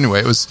 So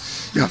anyway, it was,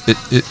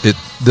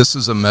 this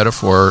is a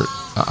metaphor,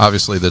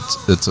 obviously,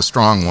 that's a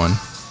strong one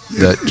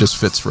that just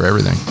fits for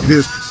everything. It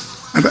is.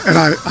 And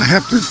I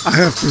have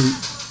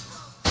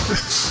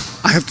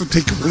to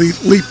take a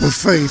leap of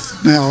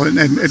faith now and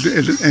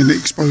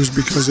expose,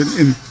 because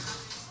in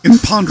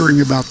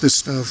pondering about this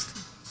stuff,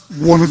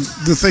 one of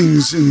the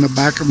things in the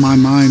back of my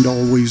mind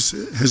always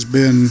has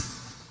been,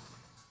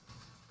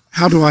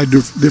 how do I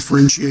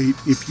differentiate,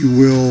 if you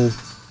will,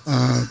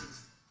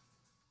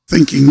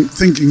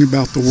 thinking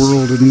about the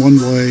world in one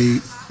way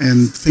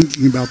and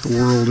thinking about the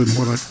world in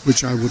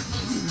which I would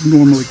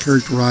normally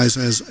characterize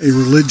as a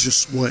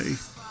religious way.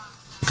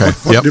 Okay.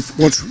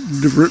 What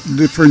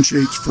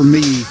differentiates for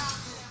me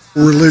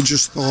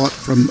religious thought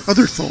from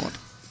other thought,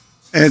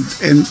 and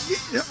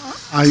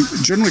I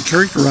generally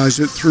characterize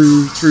it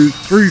through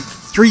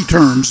three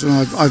terms, and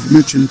I've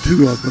mentioned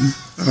two of them: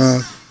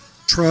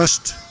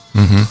 trust,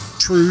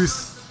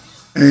 truth,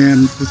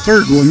 and the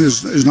third one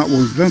is not what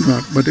we've done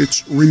about, but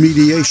it's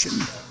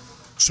remediation.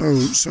 So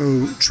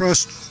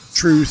trust,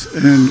 truth,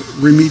 and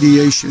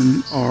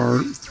remediation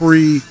are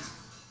three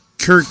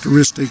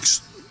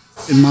characteristics.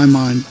 In my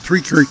mind,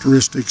 three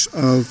characteristics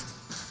of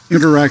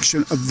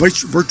interaction, of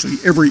virtually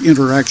every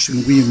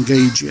interaction we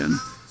engage in.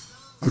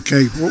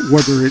 Okay,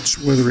 whether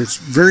it's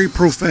very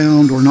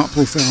profound or not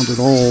profound at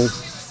all,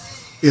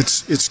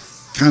 it's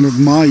kind of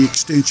my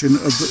extension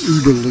of the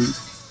OODA Loop.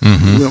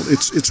 Well,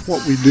 it's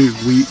what we do.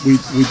 We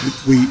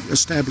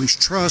establish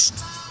trust,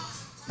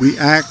 we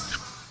act,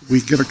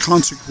 we get a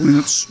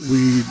consequence,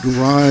 we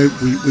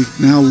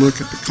now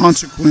look at the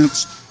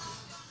consequence,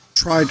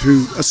 try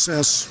to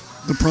assess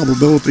the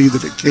probability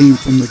that it came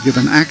from the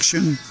given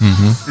action,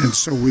 and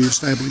so we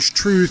establish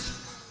truth.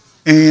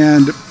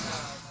 And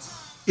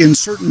in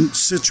certain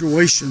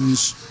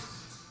situations,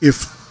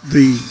 if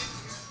the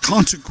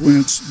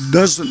consequence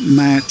doesn't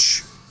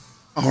match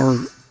our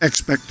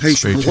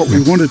expectation or what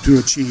we wanted to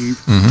achieve,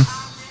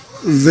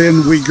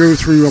 then we go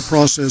through a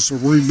process of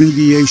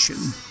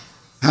remediation.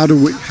 How do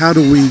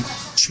we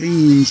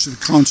change the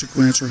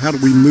consequence, or how do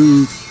we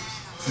move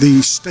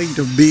the state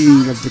of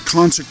being of the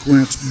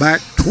consequence back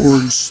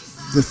towards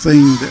the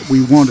thing that we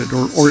wanted,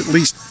 or at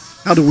least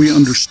how do we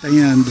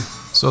understand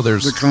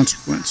the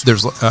consequence?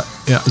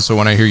 So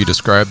when I hear you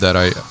describe that,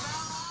 I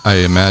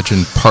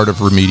imagine part of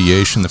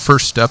remediation, the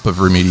first step of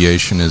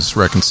remediation is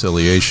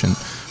reconciliation,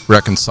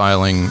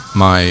 reconciling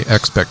my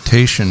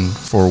expectation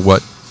for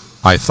what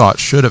I thought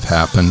should have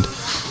happened,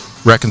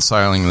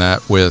 reconciling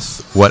that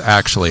with what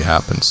actually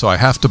happened. So I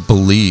have to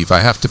believe,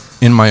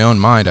 in my own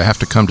mind, I have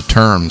to come to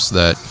terms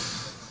that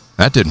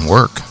didn't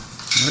work.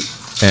 Right.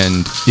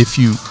 And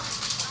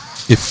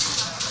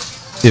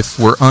if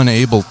we're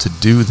unable to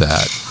do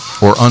that,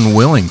 or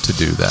unwilling to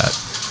do that,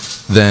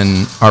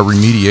 then our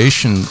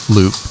remediation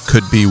loop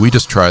could be, we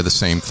just try the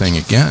same thing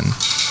again.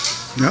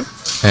 Yep.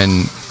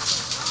 And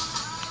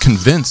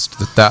convinced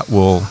that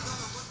will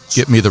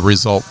get me the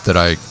result that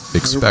I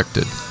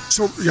expected.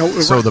 So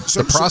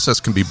the process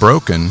can be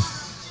broken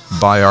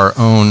by our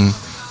own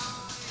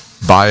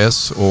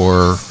bias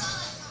or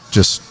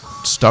just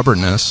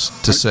stubbornness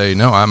to say,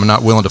 no, I'm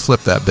not willing to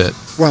flip that bit.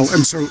 Well,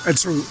 and so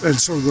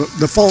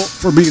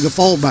the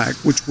fallback,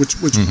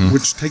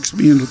 which takes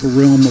me into the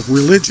realm of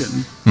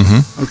religion,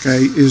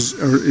 okay, is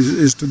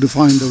to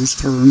define those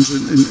terms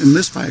in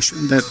this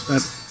fashion, that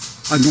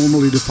I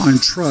normally define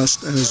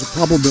trust as a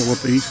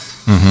probability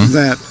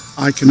that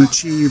I can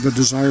achieve a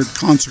desired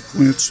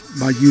consequence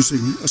by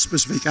using a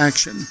specific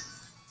action,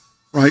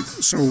 right?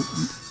 So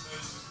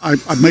I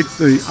make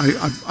the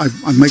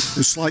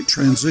slight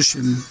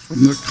transition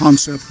from the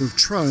concept of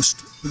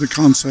trust to the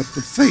concept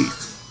of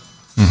faith.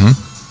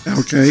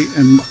 Okay,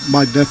 and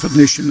my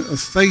definition of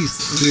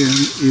faith then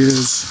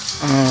is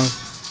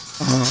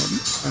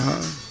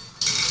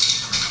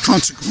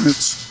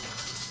consequence.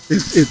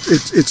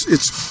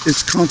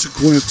 It's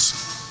consequence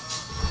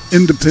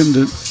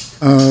independent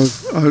of.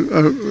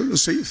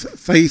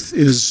 Faith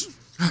is,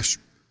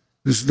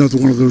 This is another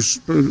one of those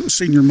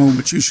senior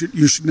moments. You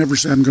should never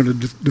say, I'm going to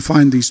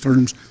define these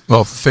terms.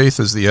 Well, faith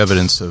is the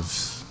evidence of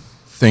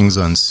things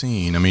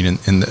unseen. I mean,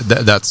 and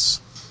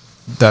that's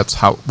that's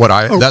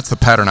the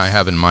pattern I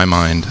have in my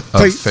mind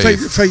of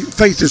faith.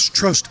 Faith is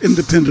trust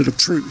independent of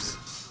truth.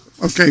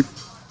 Okay,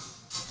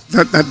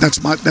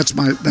 that's my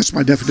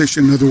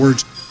definition. In other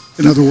words,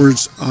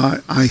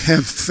 I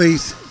have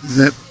faith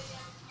that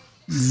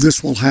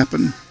this will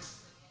happen.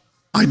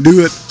 I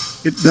do it.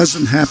 It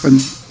doesn't happen.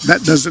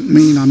 That doesn't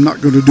mean I'm not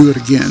going to do it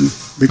again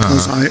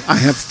because I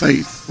have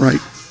faith,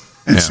 right?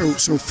 And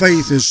so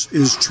faith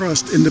is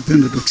trust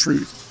independent of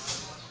truth.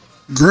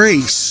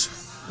 Grace,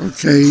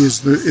 okay,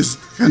 is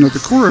kind of the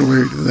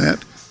corollary to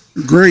that.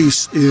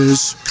 Grace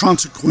is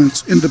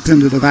consequence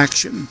independent of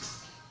action.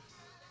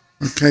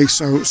 Okay,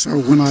 so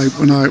when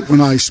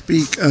I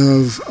speak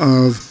of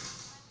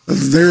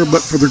there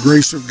but for the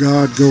grace of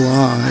God go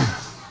I,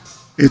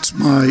 it's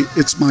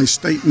my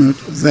statement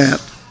that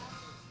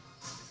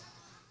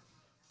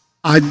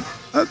I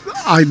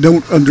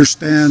don't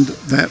understand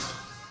that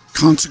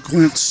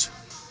consequence,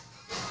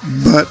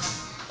 but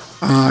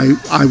I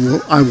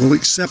will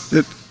accept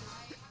it,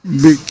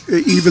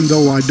 even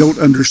though I don't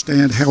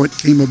understand how it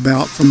came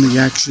about from the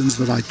actions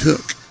that I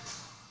took.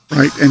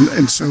 Right,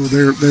 and so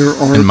there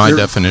are. And my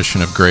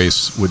definition of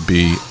grace would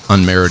be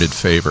unmerited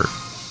favor,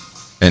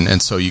 and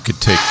so you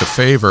could take the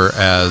favor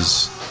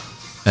as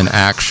an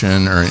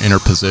action or an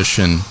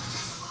interposition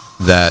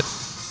that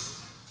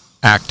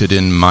acted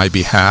in my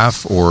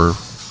behalf, or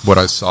what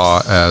I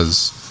saw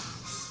as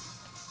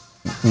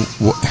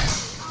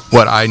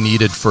what I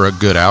needed for a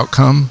good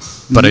outcome,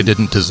 but I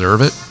didn't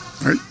deserve it,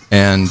 right.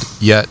 And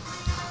yet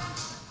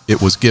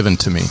it was given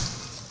to me.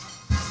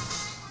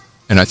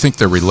 And I think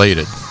they're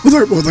related.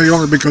 Well, they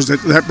are, because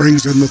that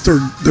brings in the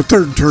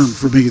third term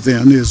for me.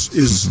 Then is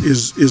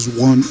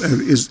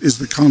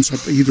the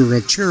concept either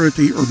of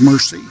charity or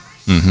mercy,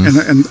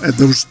 and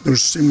those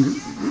seem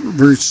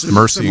very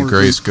similar. Mercy and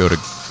grace go to.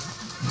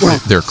 Well,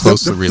 they're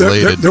closely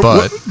related,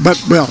 but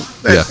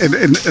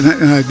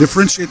I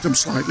differentiate them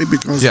slightly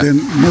because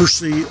then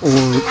mercy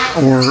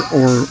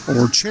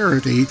or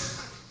charity,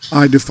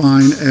 I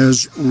define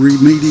as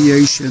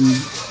remediation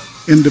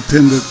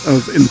independent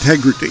of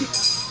integrity.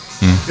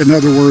 In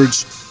other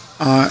words,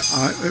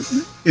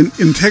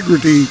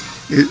 integrity.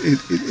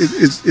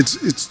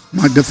 It's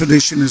my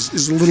definition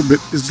is a little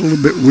bit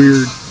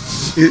weird.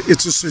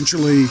 It's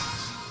essentially.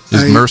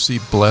 Is mercy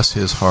bless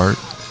his heart?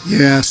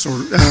 Yes,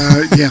 or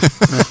yeah.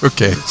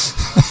 Okay,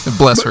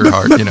 bless her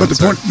heart. But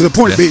the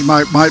point being,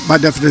 my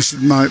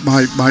definition, my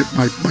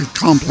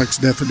complex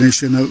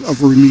definition of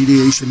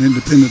remediation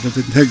independent of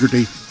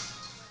integrity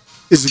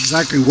is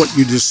exactly what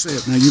you just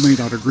said. Now, you may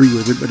not agree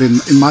with it, but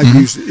in my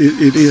views,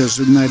 it is,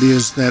 and that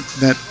is that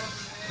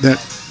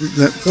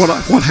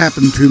what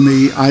happened to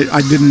me,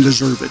 I didn't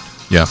deserve it.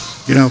 Yeah.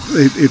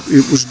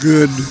 It was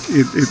good.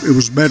 It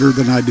was better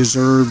than I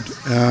deserved,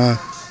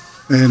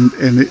 and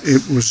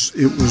it was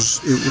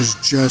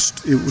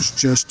just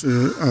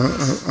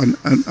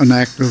an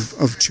act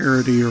of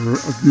charity or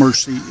of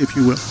mercy, if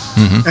you will.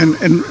 And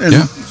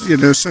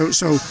so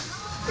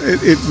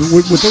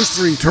with those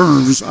three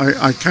terms,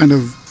 I kind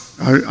of.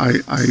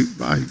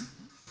 I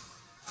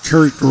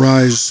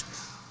characterize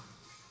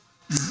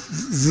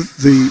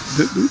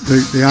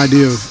the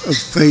idea of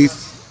faith,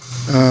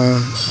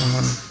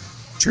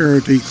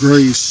 charity,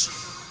 grace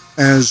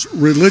as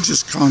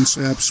religious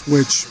concepts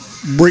which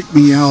break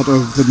me out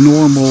of the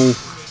normal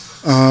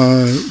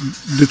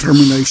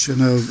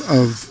determination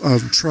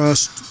of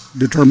trust,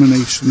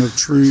 determination of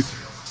truth,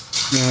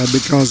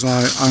 because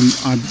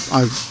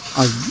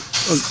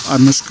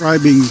I'm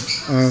ascribing.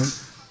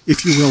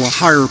 If you will, a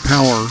higher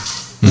power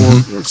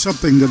or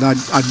something that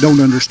I don't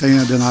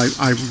understand, and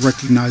I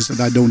recognize that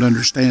I don't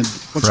understand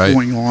what's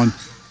going on,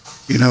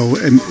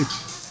 and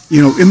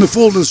in the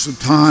fullness of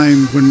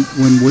time when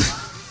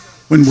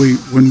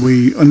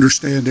we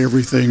understand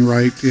everything,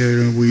 right?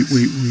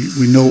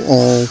 We know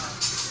all.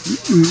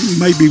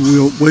 Maybe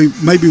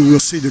we'll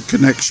see the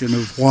connection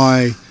of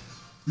why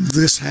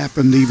this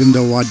happened, even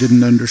though I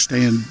didn't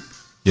understand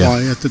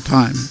why at the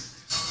time.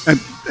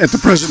 At the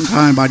present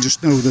time, I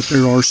just know that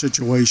there are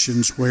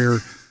situations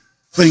where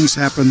things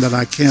happen that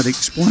I can't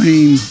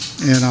explain,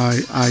 and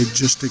I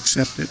just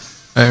accept it.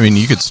 I mean,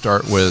 you could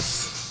start with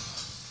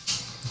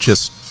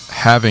just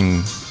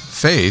having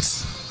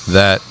faith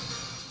that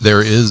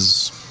there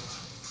is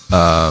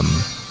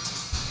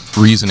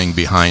reasoning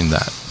behind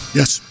that.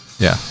 Yes.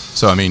 Yeah.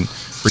 So, I mean,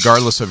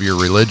 regardless of your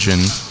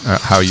religion,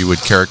 how you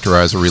would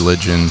characterize a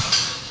religion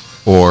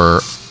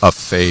or a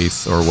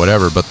faith or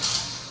whatever, but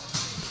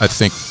I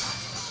think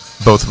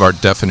both of our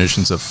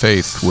definitions of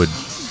faith would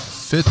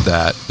fit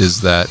that,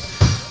 is that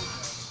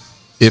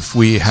if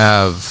we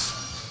have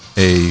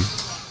a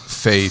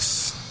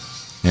faith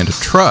and a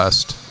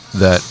trust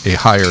that a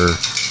higher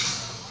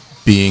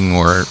being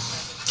or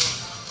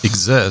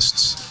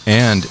exists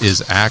and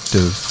is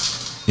active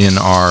in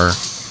our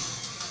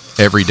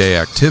everyday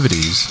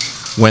activities,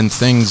 when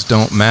things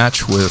don't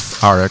match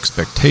with our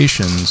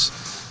expectations,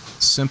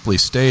 simply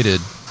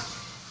stated,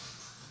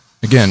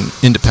 again,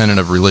 independent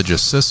of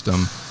religious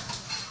system,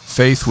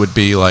 faith would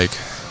be like,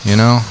 I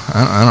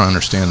don't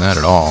understand that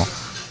at all,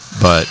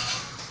 but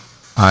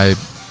I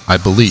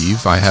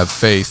believe, I have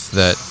faith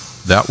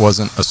that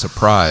wasn't a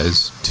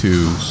surprise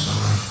to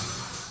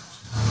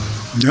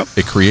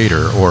a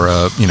creator or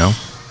a,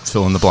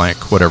 fill in the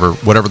blank,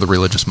 whatever the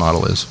religious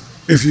model is.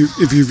 If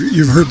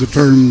you've heard the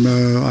term,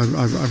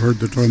 I've heard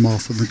the term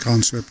often, the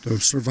concept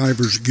of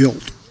survivor's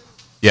guilt.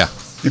 Yeah.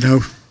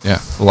 Yeah,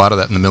 a lot of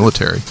that in the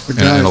military,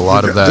 and a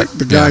lot of that.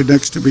 The guy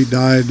next to me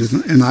died,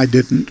 and I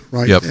didn't,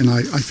 right? Yep. And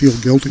I feel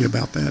guilty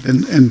about that.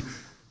 And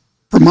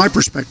from my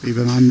perspective,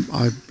 and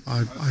I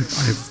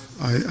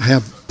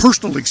have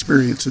personal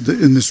experience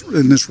in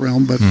this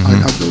realm, but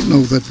I don't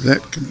know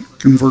that can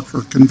convert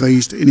or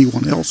conveys to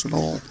anyone else at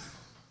all.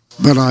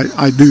 But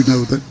I do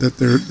know that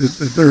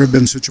there have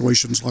been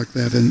situations like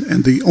that,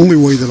 and the only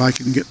way that I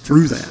can get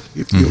through that,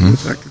 if you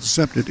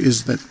accept it,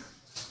 is that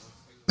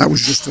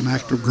was just an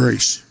act of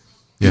grace.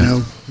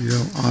 Yeah.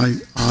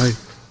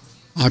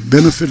 I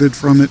benefited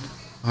from it.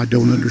 I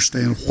don't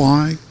understand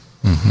why,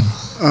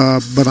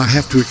 but I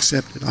have to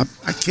accept it.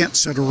 I can't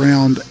sit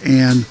around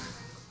and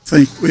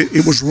think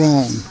it was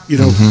wrong.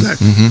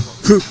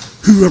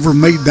 Whoever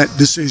made that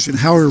decision,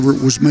 however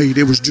it was made,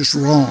 it was just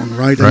wrong,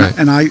 right?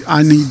 And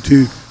I need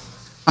to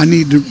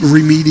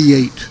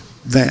remediate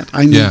that.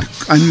 I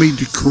need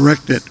to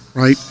correct it,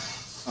 right?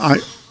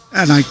 I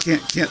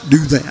can't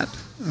do that.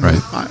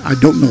 Right. I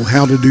don't know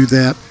how to do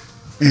that.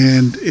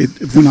 And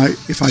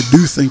if I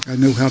do think I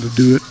know how to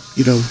do it,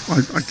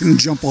 I can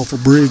jump off a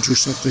bridge or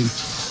something.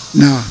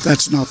 No,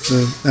 that's not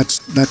the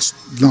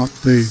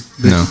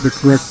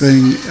correct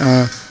thing.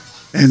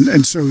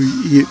 And so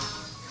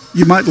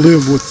you might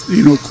live with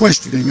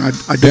questioning. I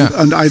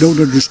don't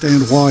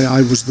understand why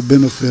I was the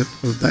benefit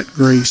of that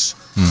grace.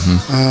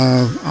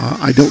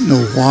 I don't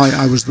know why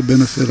I was the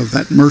benefit of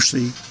that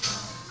mercy,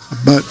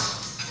 but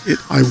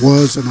I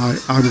was, and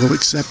I will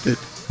accept it.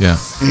 Yeah.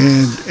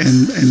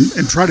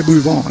 And try to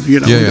move on,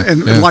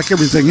 And like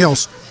everything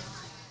else,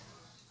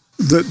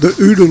 the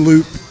OODA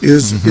loop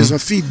is a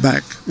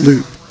feedback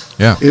loop.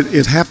 Yeah.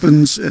 It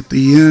happens at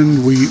the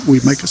end. We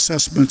make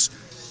assessments,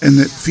 and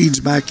it feeds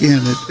back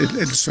in.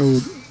 And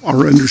so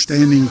our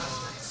understanding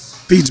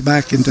feeds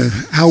back into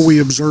how we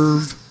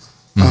observe.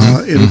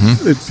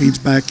 It feeds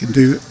back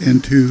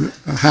into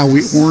how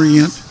we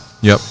orient.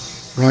 Yep.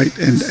 Right.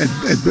 And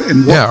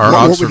our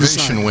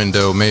observation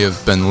window may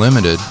have been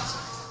limited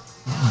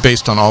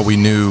based on all we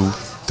knew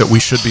that we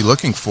should be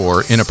looking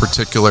for in a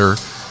particular.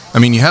 I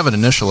mean, you have an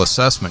initial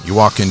assessment. You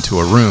walk into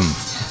a room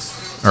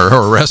or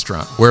a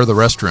restaurant. Where are the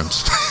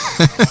restrooms?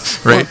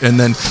 Right, and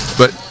then,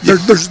 but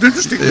there's an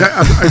interesting.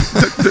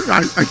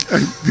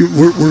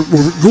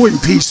 We're going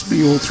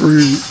piecemeal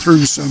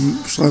through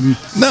some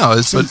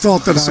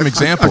thought that some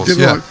examples.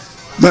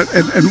 But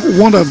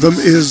one of them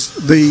is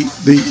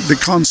the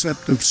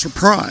concept of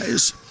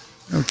surprise.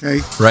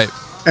 Okay. Right.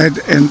 And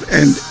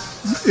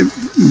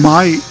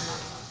my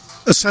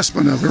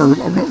assessment of it, or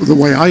the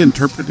way I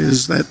interpret it,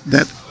 is that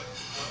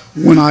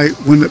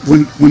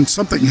when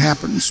something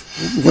happens,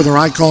 whether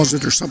I cause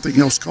it or something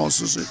else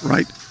causes it,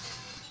 right?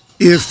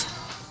 If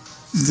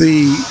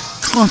the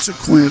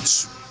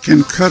consequence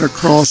can cut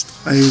across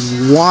a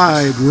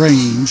wide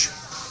range,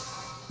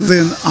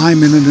 then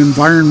I'm in an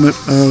environment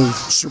of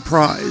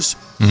surprise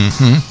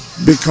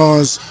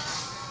because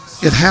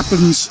it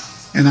happens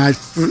and I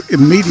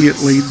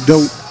immediately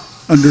don't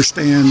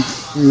understand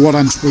what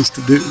I'm supposed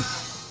to do.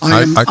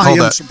 I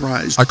am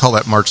surprised. I call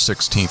that March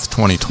 16th,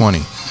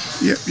 2020.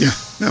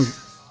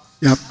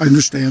 Yeah, I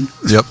understand.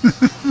 Yep.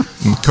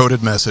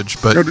 Coded message,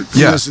 but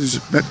message,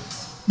 but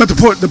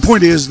the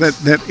point is that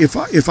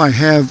if I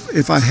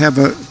have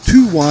a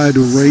too wide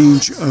a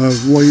range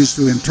of ways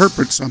to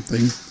interpret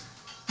something,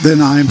 then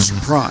I am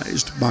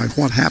surprised by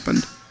what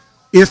happened.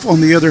 If,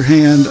 on the other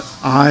hand,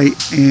 I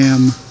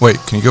am... Wait,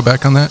 can you go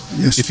back on that?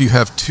 Yes. If you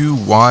have too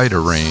wide a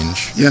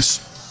range...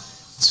 Yes.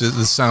 So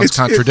this sounds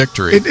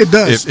contradictory. It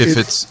does.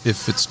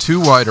 If it's too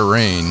wide a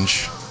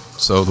range,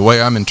 so the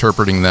way I'm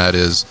interpreting that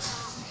is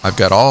I've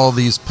got all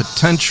these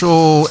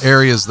potential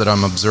areas that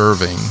I'm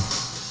observing,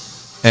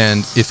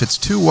 and if it's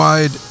too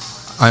wide,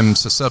 I'm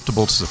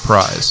susceptible to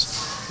surprise.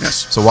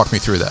 Yes. So walk me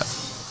through that.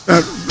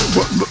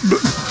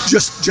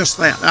 Just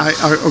that.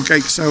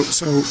 Okay. So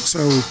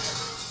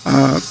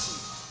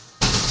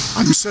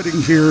I'm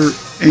sitting here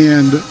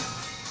and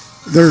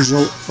there's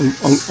a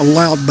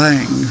loud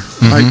bang,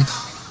 right?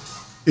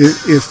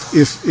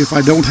 If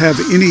I don't have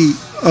any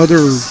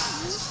other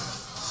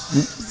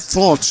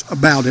thoughts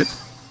about it,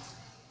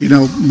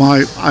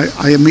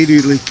 I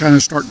immediately kind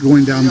of start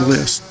going down the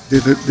list.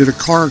 Did a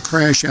car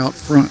crash out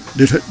front?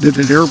 Did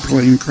an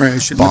airplane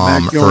crash in the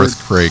backyard? Bomb,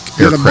 earthquake,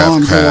 did a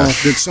bomb crash, go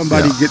off? Did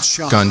somebody get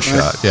shot?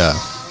 Gunshot, right? yeah.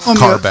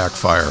 Car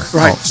backfire.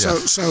 Right. So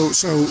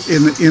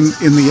in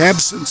the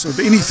absence of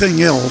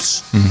anything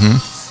else,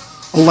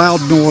 a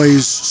loud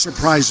noise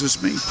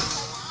surprises me.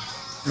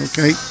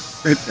 Okay.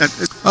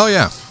 Oh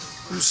yeah.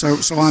 So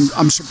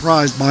I'm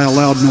surprised by a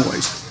loud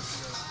noise.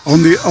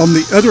 On the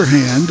other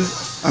hand,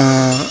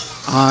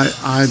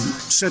 I'm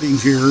sitting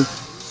here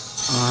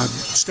I'm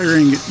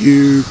staring at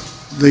you.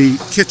 The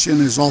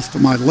kitchen is off to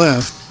my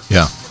left.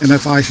 Yeah. And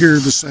if I hear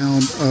the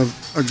sound of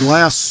a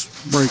glass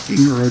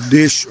breaking or a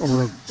dish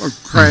or a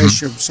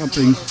crash of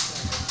something,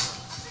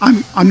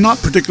 I'm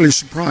not particularly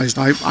surprised.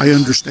 I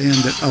understand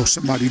that,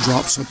 somebody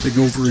dropped something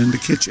over in the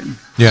kitchen.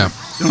 Yeah.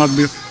 You know,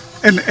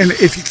 and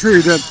if you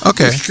carry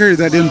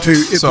that into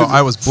So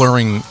I was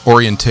blurring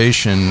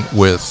orientation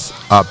with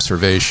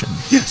observation.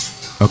 Yes.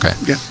 Okay.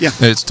 Yeah.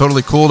 It's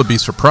totally cool to be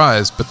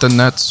surprised, but then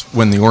that's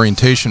when the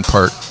orientation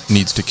part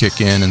needs to kick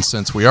in. And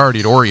since we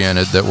already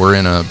oriented that we're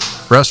in a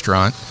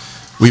restaurant,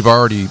 we've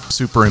already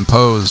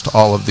superimposed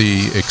all of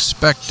the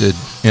expected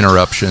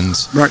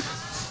interruptions. Right.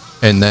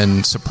 And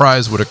then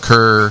surprise would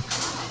occur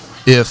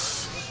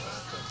if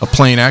a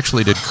plane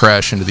actually did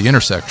crash into the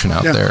intersection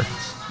out there.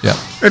 Yeah.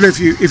 And if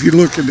you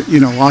look at,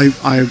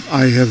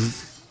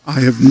 I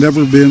have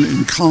never been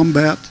in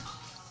combat,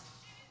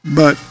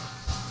 but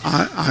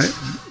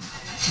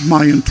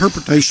my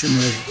interpretation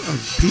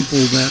of people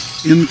that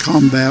in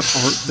combat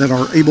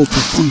are able to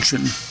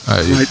function,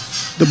 right?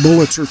 The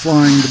bullets are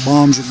flying, the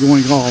bombs are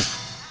going off,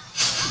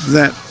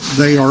 that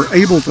they are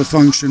able to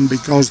function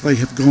because they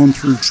have gone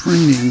through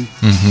training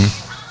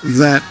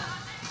that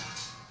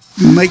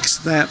makes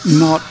that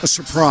not a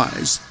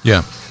surprise.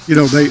 Yeah.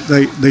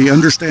 They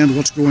understand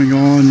what's going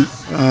on,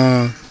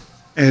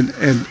 and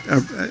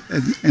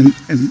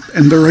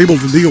they're able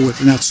to deal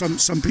with it. Now,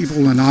 some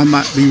people, and I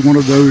might be one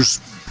of those,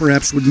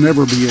 perhaps would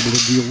never be able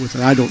to deal with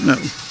it. I don't know.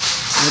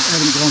 I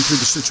haven't gone through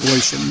the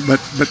situation, but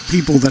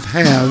people that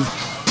have,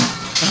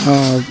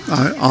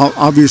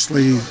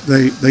 obviously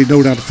they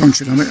know how to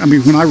function. I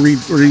mean, when I read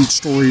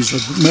stories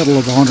of Medal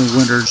of Honor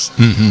winners,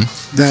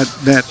 that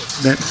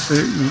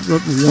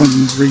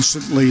one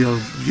recently, or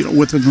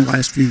within the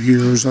last few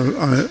years,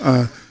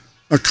 a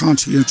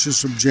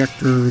conscientious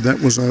objector that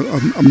was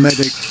a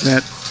medic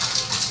that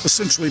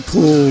essentially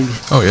pulled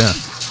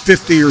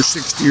 50 or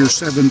 60 or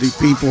 70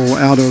 people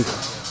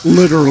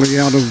literally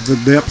out of the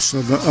depths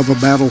of a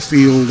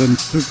battlefield and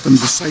took them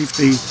to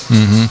safety.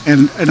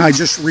 And I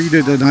just read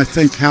it and I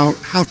think,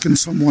 how can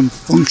someone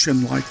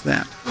function like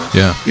that?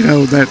 Yeah.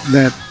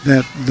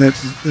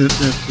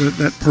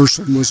 That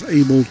person was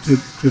able to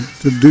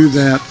do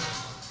that,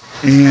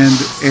 and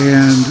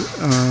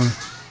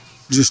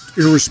just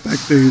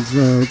irrespective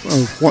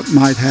of what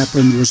might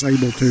happen, was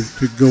able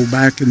to go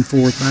back and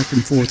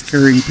forth,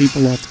 carrying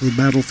people off the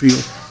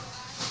battlefield.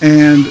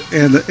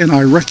 And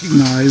I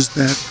recognize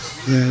that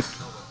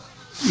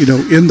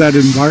in that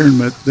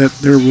environment, that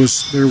there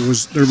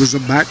was a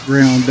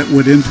background that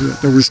went into it.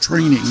 There was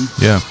training.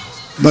 Yeah.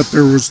 But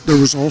there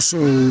was also,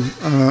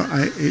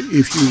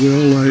 if you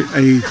will,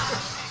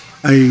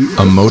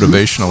 a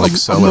motivational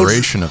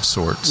acceleration of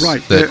sorts.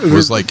 Right. That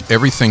was like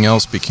everything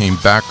else became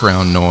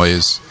background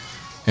noise,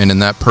 and in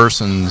that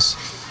person's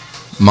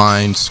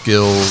mind,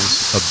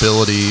 skills,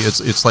 ability,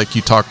 it's like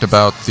you talked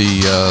about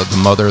the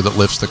mother that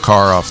lifts the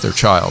car off their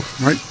child.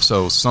 Right.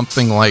 So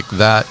something like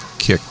that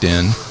kicked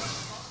in,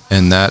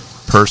 and that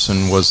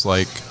person was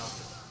like,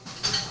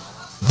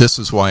 "This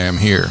is why I'm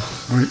here."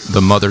 Right.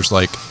 The mother's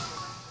like,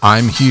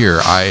 "I'm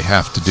here. I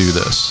have to do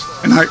this."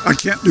 And I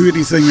can't do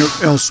anything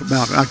else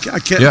about it. I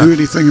can't do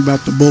anything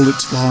about the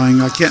bullets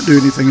flying. I can't do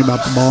anything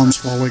about the bombs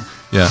falling.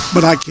 Yeah.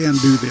 But I can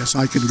do this.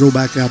 I can go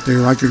back out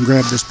there. I can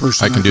grab this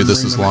person. I can do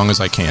this as long as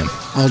I can.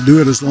 I'll do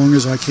it as long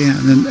as I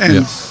can.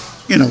 And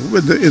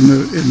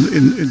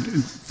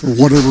for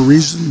whatever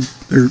reason,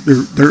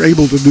 they're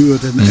able to do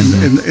it,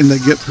 and they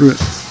get through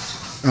it.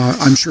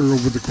 I'm sure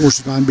over the course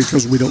of time,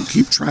 because we don't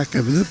keep track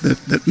of it,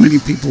 that many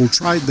people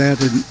tried that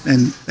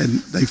and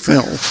they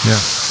fell. Yeah.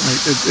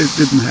 Right. It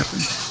didn't happen.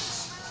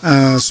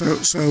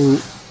 So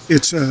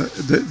it's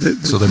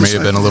so there may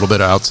have been a little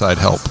bit of outside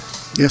help.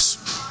 Yes.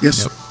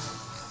 Yep.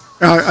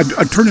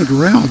 I turn it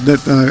around.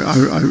 That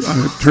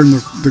I turn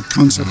the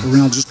concept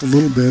around just a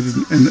little bit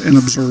and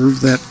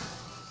observe that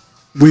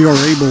we are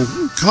able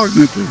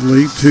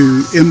cognitively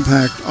to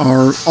impact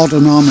our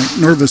autonomic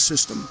nervous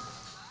system.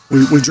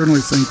 We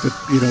generally think that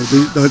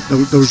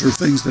those are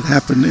things that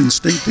happen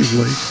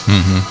instinctively,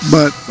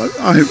 but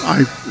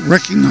I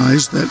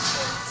recognize that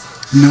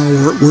now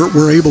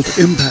we're able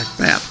to impact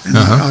that. And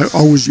I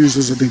always use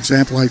as an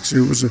example, like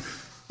it was a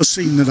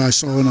scene that I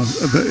saw in a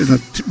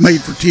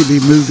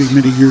made-for-TV movie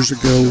many years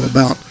ago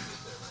about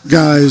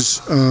guys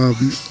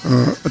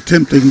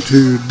attempting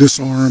to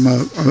disarm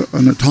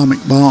an atomic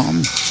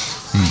bomb.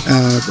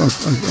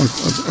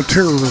 A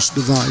terrorist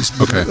device,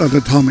 but an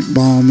atomic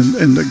bomb,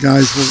 and the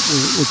guys were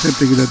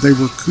attempting that. They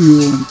were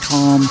cool and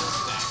calm.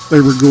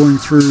 They were going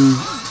through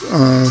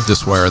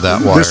this wire, that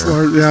wire,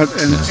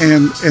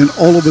 and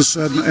all of a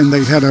sudden, and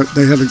they had a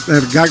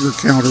Geiger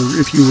counter,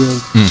 if you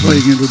will,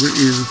 playing into their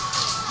ear,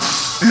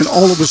 and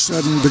all of a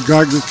sudden the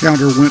Geiger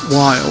counter went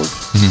wild,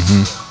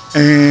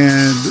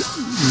 and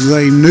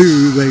they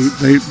knew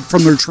they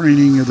from their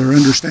training and their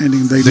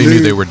understanding they knew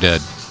they were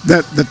dead.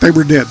 That they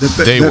were dead. That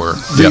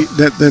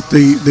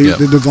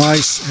the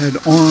device had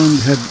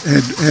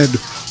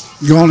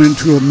gone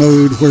into a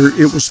mode where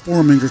it was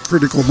forming a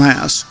critical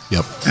mass.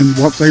 Yep. And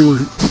what they were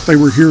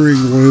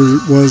hearing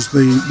was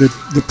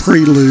the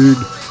prelude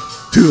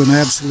to an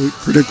absolute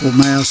critical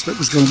mass that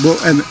was going to blow.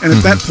 And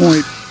at that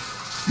point,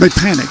 they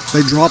panicked.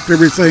 They dropped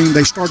everything.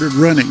 They started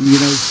running,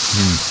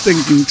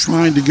 thinking,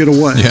 trying to get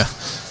away. Yeah.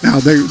 Now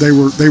they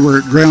were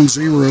at ground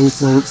zero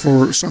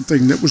for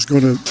something that was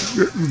going to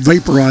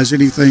vaporize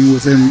anything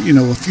within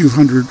a few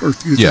hundred or a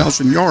few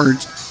thousand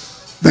yards.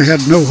 They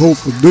had no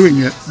hope of doing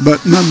it,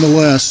 but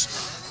nonetheless,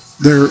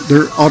 their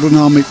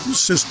autonomic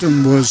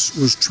system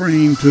was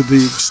trained to the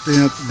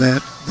extent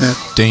that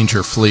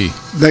danger, flee.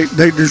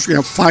 They just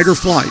fight or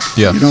flight.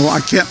 Yeah.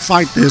 I can't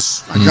fight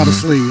this. I gotta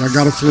flee,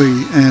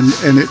 and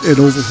it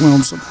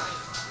overwhelms them.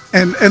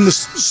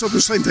 So the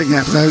same thing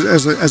happened.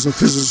 As a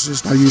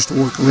physicist, I used to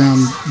work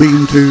around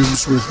beam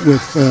tubes with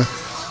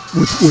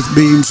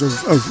beams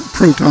of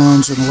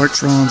protons and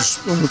electrons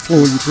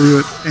flowing through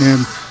it.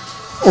 And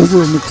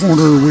over in the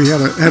corner, we had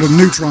a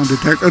neutron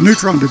detector. A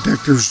neutron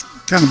detector's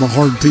kind of a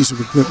hard piece of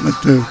equipment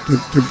to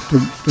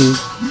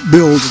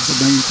build and to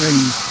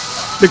maintain,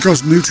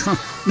 because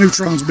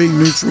neutrons being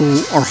neutral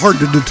are hard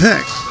to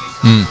detect.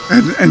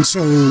 And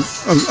so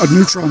a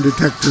neutron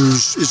detector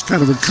is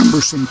kind of a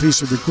cumbersome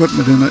piece of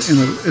equipment in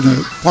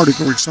a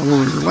particle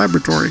accelerator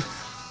laboratory.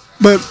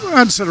 But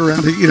I'd sit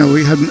around it,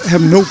 we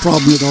have no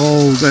problem at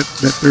all that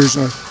there's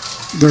a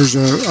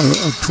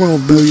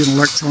 12 million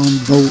electron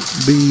volt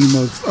beam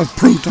of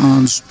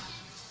protons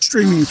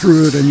streaming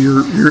through it, and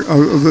you're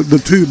the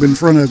tube in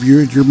front of you,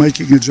 and you're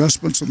making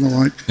adjustments and the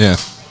like. Yeah.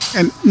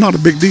 And not a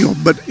big deal.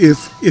 But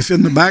if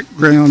in the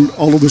background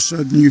all of a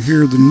sudden you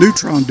hear the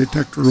neutron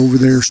detector over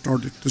there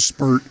started to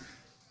spurt,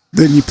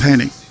 then you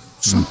panic.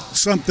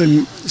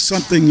 Something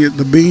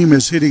the beam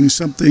is hitting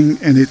something,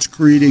 and it's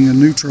creating a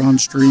neutron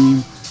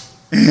stream.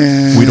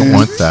 And we don't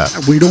want that.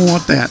 We don't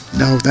want that.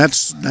 No,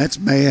 that's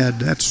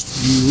bad.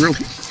 You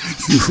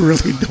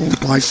really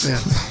don't like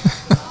that.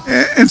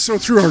 And so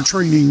through our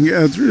training,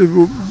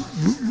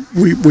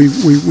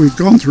 we've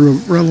gone through a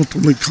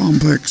relatively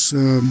complex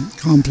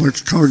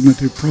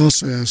cognitive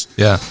process.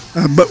 Yeah.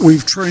 But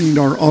we've trained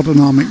our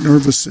autonomic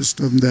nervous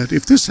system that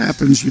if this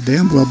happens, you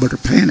damn well better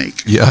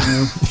panic. Yeah.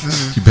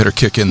 You better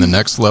kick in the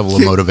next level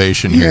of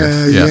motivation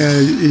here. Yeah.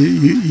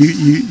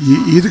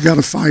 You either got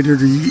to fight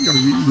it or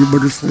you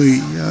better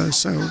flee.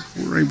 So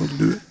we're able to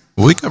do it.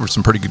 Well, we covered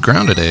some pretty good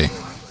ground today.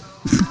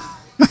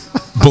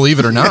 Believe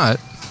it or not.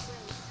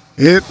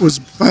 It was,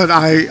 but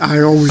I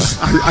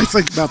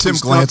think about Tim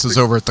glances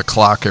over at the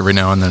clock every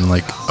now and then,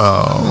 like,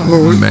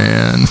 oh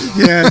man.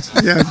 Yeah.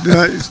 Do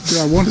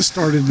I want to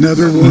start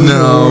another one?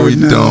 No, we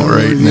don't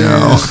right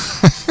now.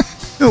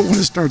 Don't want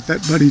to start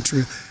that buddy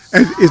trip.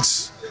 And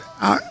it's,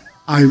 I'm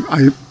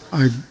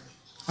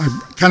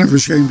kind of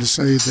ashamed to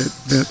say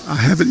that I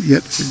haven't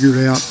yet figured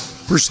out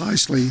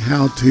precisely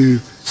how to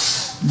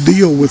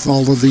deal with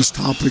all of these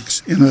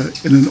topics in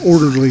an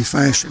orderly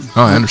fashion.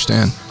 Oh, I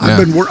understand.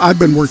 I've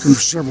been working for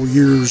several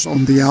years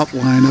on the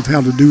outline of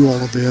how to do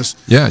all of this.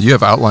 Yeah, you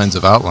have outlines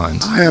of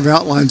outlines. I have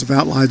outlines of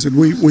outlines, and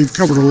we've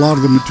covered a lot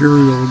of the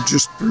material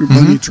just through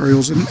bunny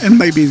trails, and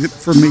maybe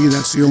for me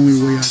that's the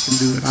only way I can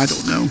do it. I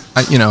don't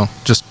know.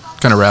 Just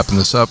kind of wrapping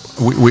this up.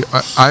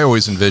 I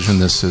always envision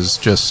this as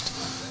just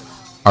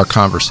our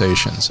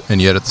conversations,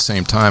 and yet at the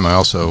same time, I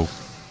also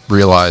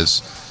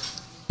realize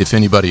if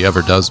anybody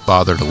ever does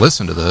bother to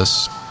listen to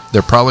this,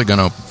 they're probably going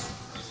to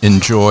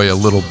enjoy a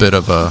little bit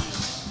of a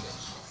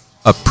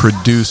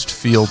produced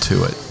feel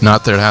to it.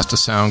 Not that it has to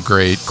sound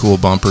great, cool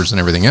bumpers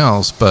and everything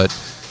else, but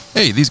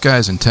hey, these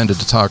guys intended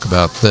to talk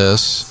about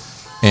this,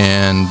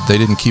 and they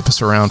didn't keep us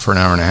around for an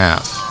hour and a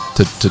half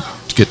to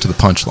get to the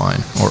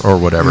punchline or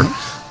whatever.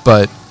 Mm-hmm.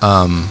 But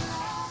I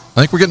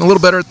think we're getting a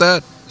little better at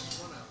that.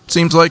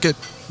 Seems like it.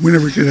 We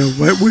never get out.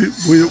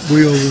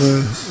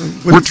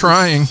 We're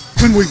trying.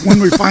 When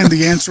we find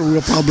the answer,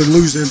 we'll probably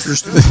lose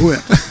interest and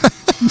quit.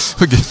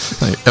 We get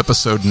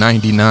episode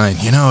 99.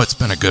 It's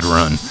been a good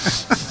run.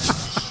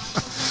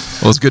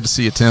 Well, it's good to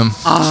see you, Tim.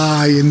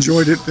 I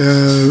enjoyed it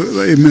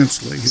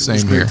immensely.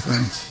 Same here.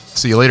 Fun.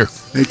 See you later.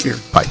 Take care.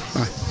 Bye.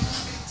 Bye.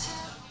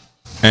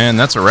 And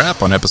that's a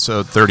wrap on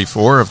episode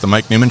 34 of The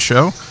Mike Newman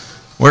Show,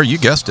 where you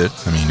guessed it.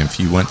 I mean, if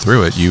you went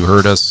through it, you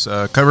heard us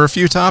cover a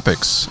few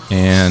topics.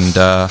 And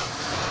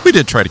we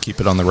did try to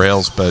keep it on the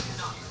rails, but,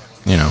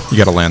 you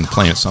got to land the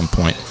plane at some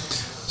point.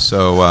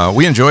 So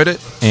we enjoyed it,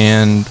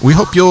 and we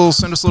hope you'll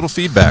send us a little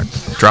feedback.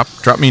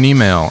 Drop me an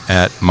email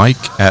at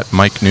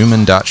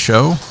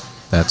mike@mikeNewman.show.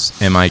 That's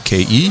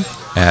MIKE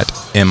at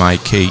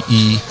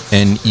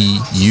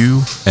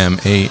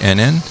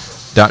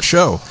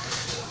MIKENEUMANN.show.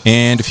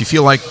 And if you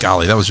feel like,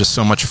 golly, that was just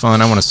so much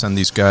fun, I want to send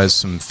these guys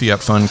some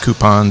Fiat Fun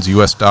coupons,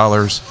 US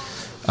dollars,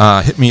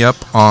 hit me up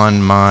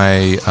on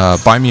my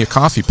Buy Me a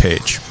Coffee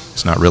page.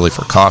 It's not really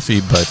for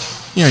coffee, but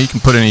you can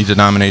put any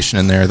denomination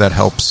in there. That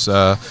helps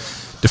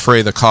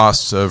defray the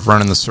costs of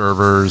running the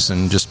servers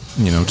and just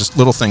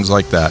little things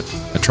like that.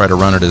 I try to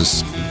run it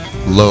as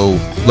low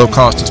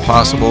cost as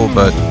possible,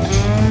 but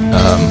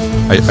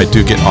I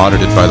do get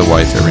audited by the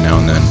wife every now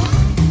and then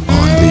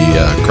on the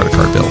credit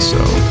card bill. So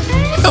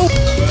help.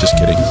 just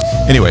kidding.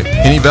 Anyway,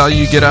 any value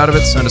you get out of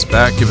it, send us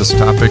back, give us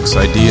topics,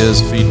 ideas,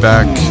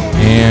 feedback,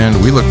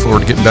 and we look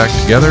forward to getting back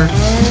together.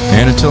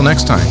 And until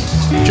next time,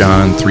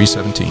 John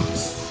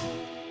 3:17.